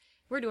announced,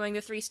 we're doing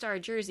the 3-star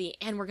jersey,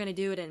 and we're going to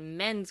do it in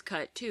men's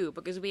cut, too,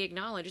 because we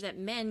acknowledge that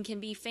men can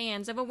be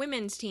fans of a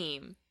women's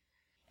team.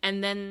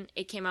 And then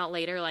it came out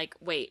later,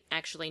 wait,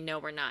 actually, no,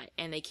 we're not.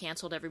 And they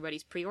canceled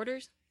everybody's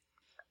pre-orders.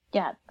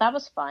 Yeah, that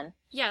was fun.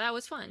 Yeah, that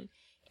was fun.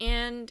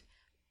 And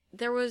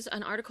there was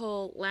an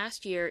article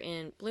last year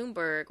in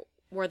Bloomberg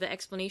where the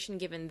explanation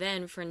given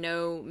then for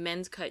no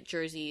men's cut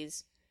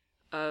jerseys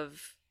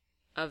of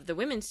the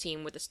women's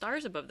team with the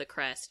stars above the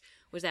crest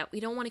was that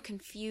we don't want to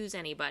confuse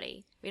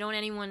anybody. We don't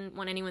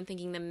want anyone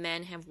thinking the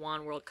men have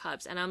won World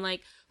Cups. And I'm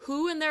like,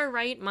 who in their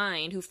right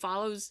mind who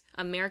follows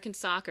American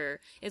soccer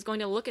is going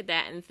to look at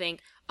that and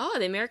think, oh,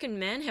 the American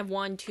men have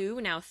won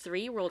 2, now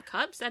 3 World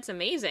Cups? That's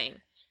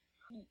amazing.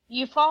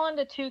 You fall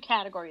into 2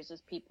 categories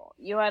as people.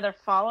 You either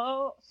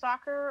follow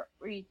soccer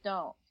or you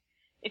don't.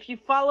 If you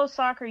follow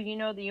soccer, you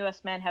know the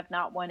U.S. men have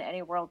not won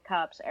any World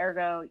Cups,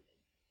 ergo,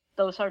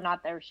 those are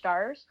not their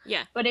stars.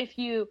 Yeah. But if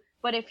you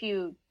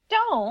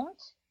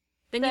don't,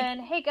 then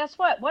hey, guess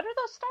what? What are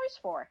those stars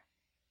for?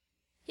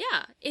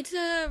 Yeah, it's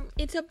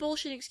a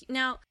bullshit excuse.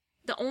 Now,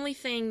 the only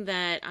thing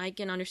that I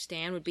can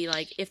understand would be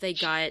if they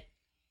got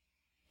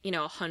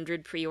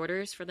 100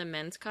 pre-orders for the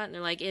men's cut, and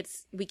they're like,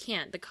 we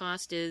can't. The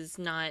cost is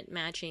not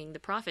matching the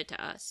profit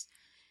to us.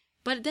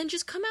 But then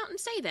just come out and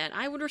say that.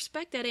 I would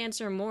respect that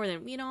answer more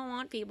than, we don't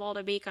want people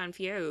to be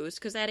confused,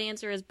 because that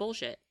answer is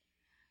bullshit.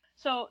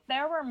 So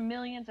there were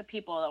millions of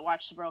people that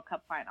watched the World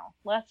Cup final.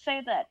 Let's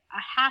say that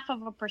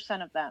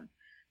 0.5% of them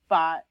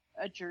bought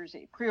a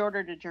jersey,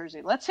 pre-ordered a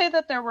jersey. Let's say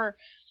that there were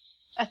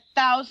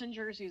 1,000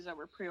 jerseys that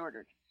were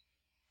pre-ordered.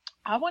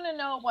 I want to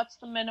know what's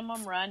the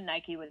minimum run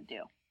Nike would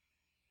do.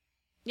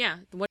 Yeah.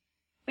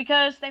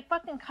 Because they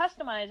fucking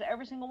customize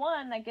every single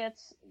one that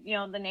gets,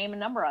 the name and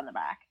number on the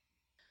back.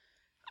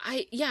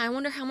 I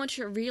wonder how much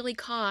it really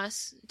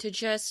costs to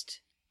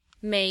just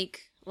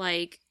make,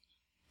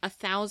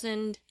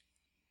 1,000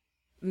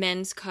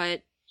 men's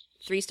cut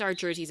 3-star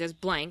jerseys as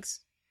blanks,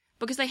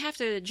 because they have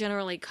to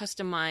generally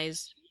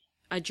customize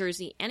a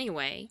jersey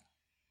anyway.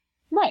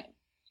 Right.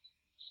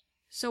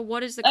 So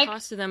what is the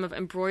cost to them of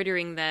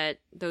embroidering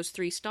those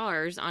 3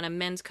 stars on a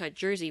men's cut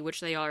jersey, which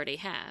they already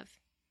have?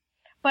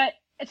 But,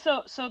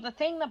 so the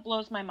thing that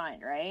blows my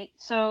mind, right?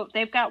 So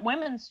they've got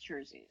women's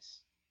jerseys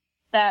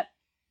that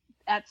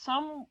at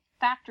some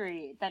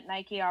factory that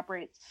Nike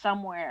operates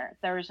somewhere,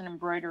 there is an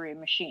embroidery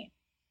machine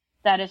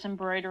that is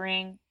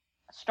embroidering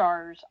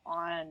stars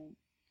on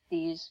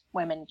these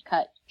women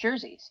cut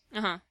jerseys.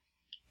 Uh-huh.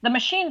 The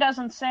machine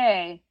doesn't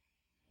say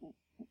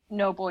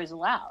no boys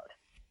allowed.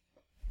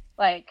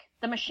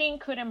 The machine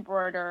could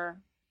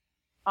embroider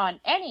on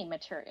any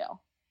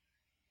material.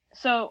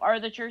 So are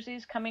the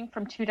jerseys coming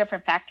from 2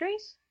 different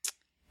factories?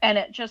 And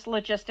it just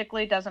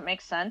logistically doesn't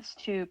make sense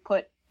to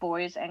put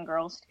boys and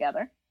girls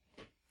together?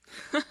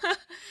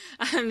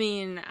 I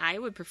mean, I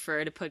would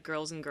prefer to put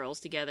girls and girls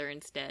together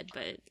instead,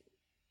 but...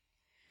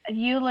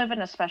 You live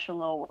in a special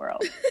little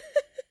world.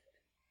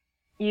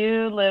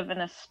 You live in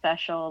a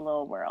special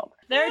little world.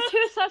 There are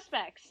 2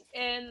 suspects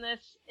in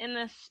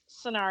this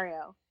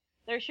scenario.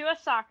 There's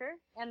U.S. Soccer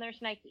and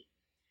there's Nike.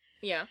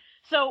 Yeah.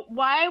 So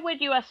why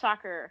would U.S.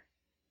 Soccer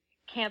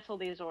cancel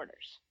these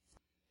orders?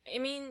 I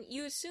mean,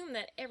 you assume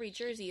that every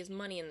jersey is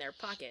money in their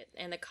pocket,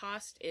 and the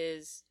cost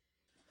is...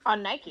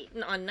 On Nike.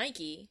 On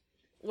Nike,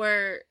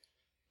 where...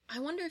 I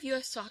wonder if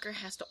U.S. Soccer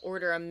has to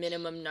order a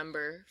minimum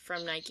number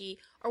from Nike,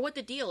 or what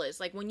the deal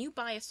is. When you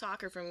buy a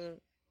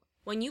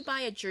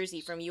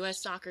jersey from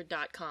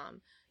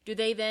USSoccer.com, do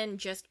they then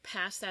just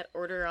pass that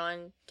order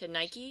on to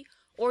Nike,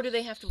 or do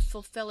they have to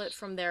fulfill it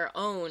from their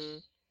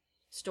own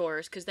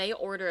stores, because they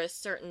order a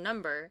certain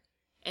number,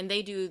 and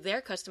they do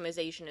their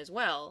customization as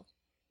well?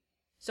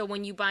 So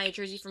when you buy a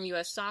jersey from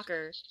U.S.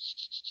 Soccer,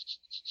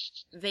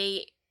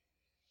 they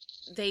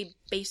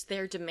base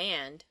their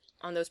demand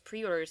on those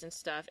pre-orders and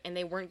stuff, and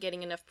they weren't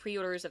getting enough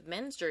pre-orders of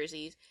men's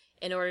jerseys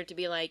in order to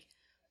be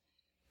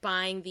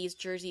buying these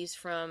jerseys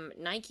from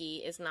Nike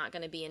is not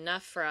going to be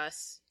enough for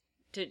us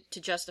to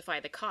justify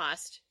the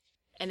cost.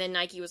 And then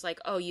Nike was like,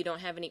 oh, you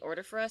don't have any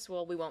order for us?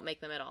 Well, we won't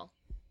make them at all.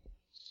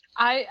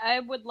 I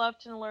would love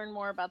to learn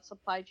more about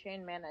supply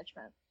chain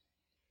management.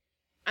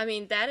 I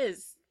mean, that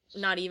is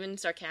not even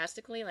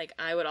sarcastically.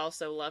 I would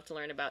also love to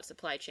learn about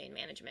supply chain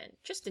management,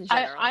 just in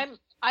general.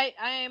 I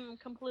am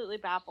completely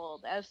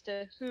baffled as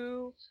to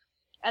who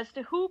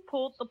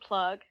pulled the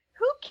plug,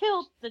 who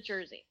killed the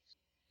jersey.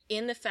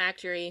 In the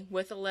factory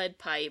with a lead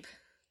pipe.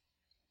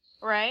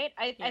 Right?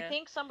 I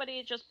think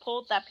somebody just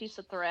pulled that piece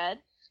of thread.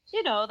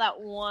 That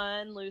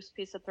one loose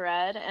piece of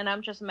thread. And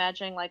I'm just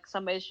imagining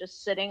somebody's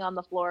just sitting on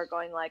the floor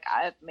going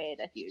I've made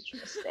a huge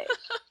mistake.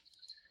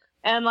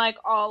 And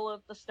all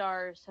of the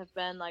stars have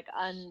been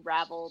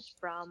unraveled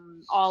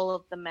from all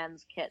of the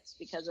men's kits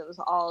because it was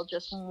all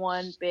just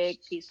one big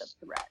piece of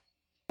thread.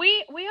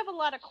 We have a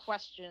lot of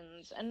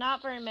questions and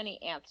not very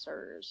many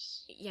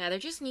answers. Yeah, there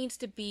just needs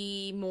to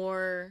be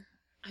more...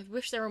 I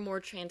wish there were more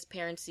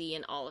transparency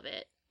in all of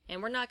it.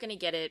 And we're not going to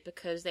get it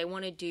because they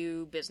want to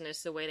do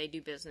business the way they do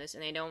business,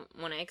 and they don't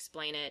want to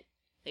explain it.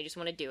 They just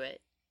want to do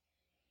it.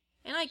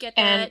 And I get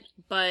that,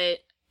 but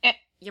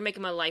you're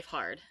making my life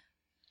hard.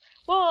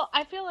 Well,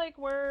 I feel like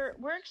we're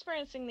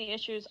experiencing the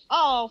issues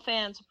all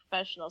fans of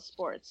professional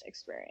sports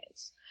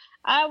experience.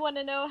 I want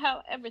to know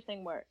how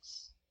everything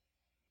works.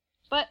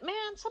 But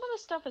man, some of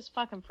this stuff is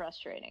fucking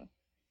frustrating.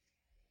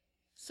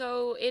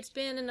 So, it's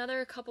been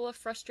another couple of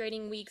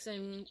frustrating weeks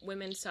in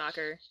women's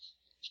soccer.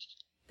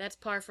 That's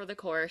par for the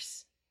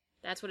course.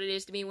 That's what it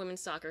is to be a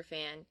women's soccer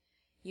fan.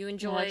 You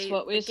enjoy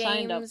the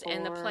games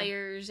and the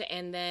players,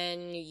 and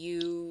then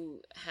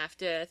you have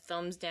to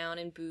thumbs down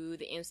and boo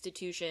the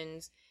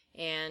institutions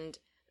and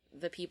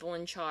the people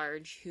in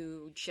charge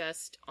who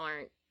just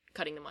aren't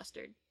cutting the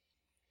mustard.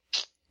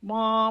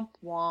 Womp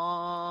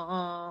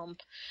womp.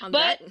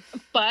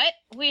 But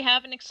we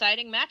have an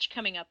exciting match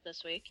coming up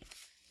this week.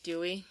 Do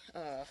we?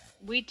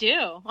 We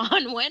do,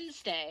 on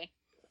Wednesday.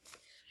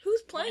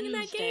 Who's playing in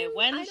that game?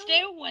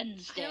 Wednesday.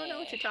 I don't know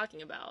what you're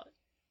talking about.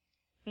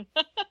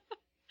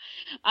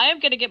 I am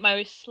going to get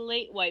my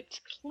slate wiped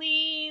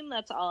clean.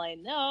 That's all I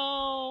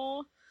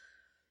know.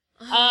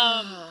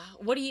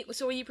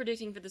 So are you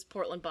predicting for this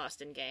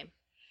Portland-Boston game?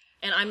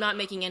 And I'm not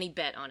making any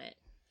bet on it.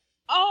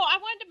 Oh, I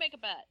wanted to make a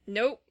bet.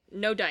 Nope,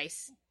 no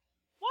dice.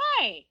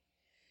 Why?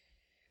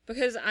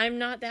 Because I'm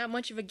not that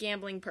much of a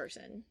gambling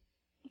person.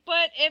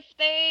 But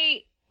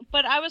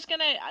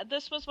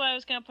this was what I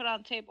was gonna put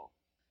on the table.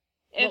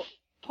 If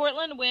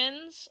Portland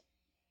wins,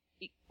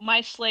 my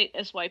slate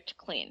is wiped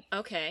clean.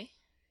 Okay.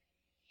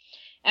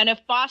 And if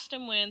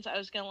Boston wins, I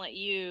was gonna let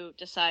you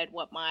decide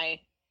what my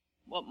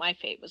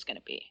fate was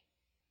gonna be.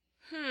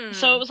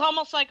 So it was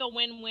almost like a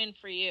win-win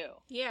for you.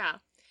 Yeah.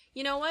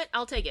 You know what?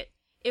 I'll take it.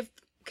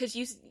 Because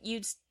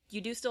you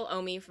you do still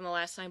owe me from the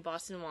last time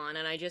Boston won,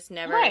 and I just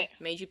never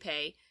made you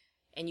pay,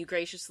 and you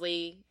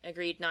graciously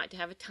agreed not to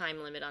have a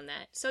time limit on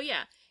that. So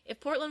yeah, if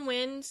Portland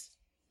wins,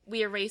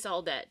 we erase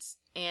all debts,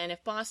 and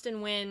if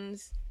Boston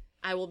wins,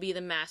 I will be the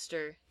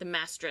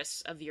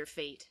mastress of your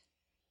fate.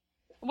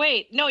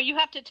 Wait, no, you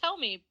have to tell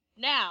me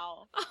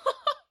now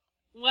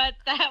what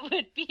that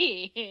would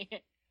be.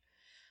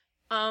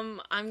 I'm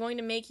going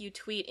to make you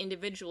tweet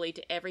individually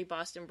to every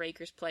Boston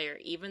Breakers player,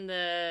 even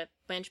the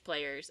bench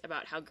players,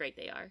 about how great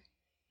they are.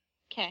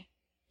 Okay.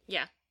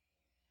 Yeah.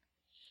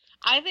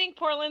 I think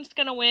Portland's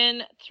gonna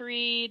win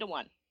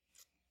 3-1.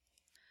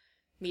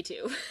 Me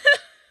too.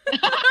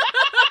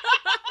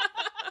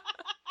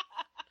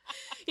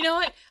 You know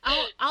what?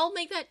 I'll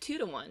make that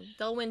 2-1.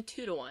 They'll win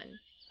 2-1,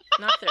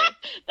 not 3.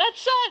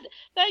 That's sad.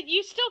 That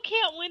you still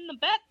can't win the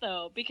bet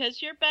though,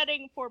 because you're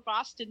betting for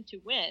Boston to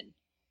win.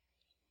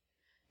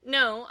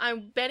 No,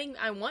 I'm betting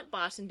I want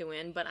Boston to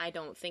win, but I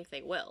don't think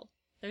they will.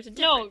 There's a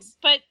difference.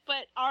 No,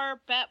 but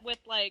our bet with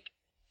like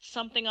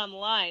something on the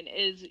line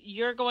is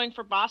you're going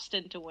for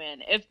Boston to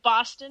win. If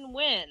Boston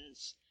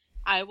wins,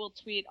 I will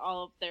tweet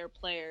all of their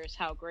players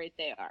how great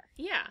they are.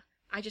 Yeah,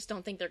 I just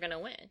don't think they're gonna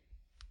win.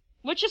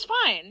 Which is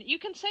fine. You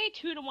can say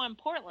 2-1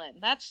 Portland.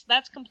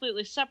 That's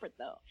completely separate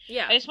though.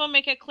 Yeah. I just want to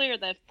make it clear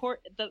that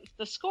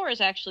the score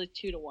is actually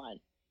 2-1.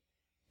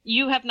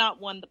 You have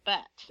not won the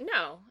bet.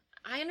 No.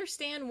 I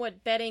understand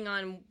what betting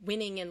on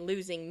winning and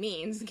losing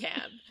means,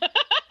 Gab.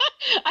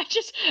 I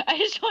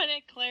just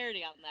wanted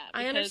clarity on that.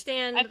 I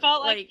understand. I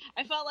felt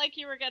like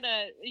you were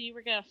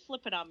gonna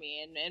flip it on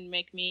me and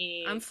make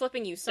me. I'm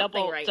flipping you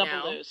something double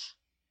now. Lose.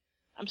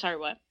 I'm sorry.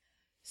 What?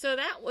 So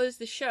that was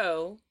the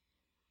show.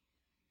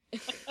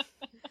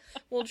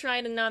 We'll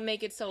try to not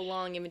make it so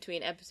long in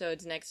between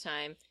episodes next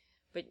time,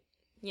 but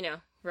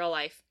real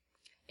life.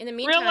 In the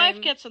meantime, real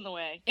life gets in the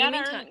way.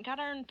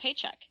 Gotta earn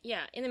paycheck.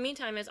 Yeah. In the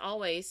meantime, as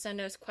always,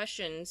 send us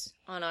questions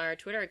on our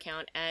Twitter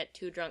account at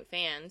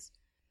 2drunkfans,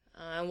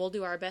 and we'll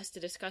do our best to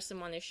discuss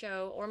them on the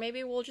show, or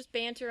maybe we'll just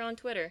banter on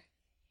Twitter.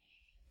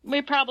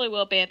 We probably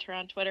will banter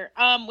on Twitter.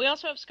 We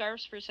also have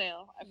scarves for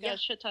sale. I've got a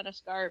shit ton of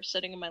scarves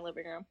sitting in my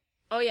living room.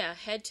 Oh yeah,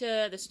 head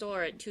to the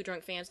store at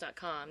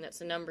 2drunkfans.com. That's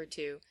the number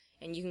 2,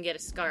 and you can get a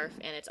scarf,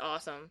 and it's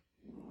awesome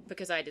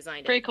because I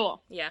designed it. Pretty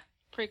cool. Yeah.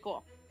 Pretty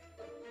cool.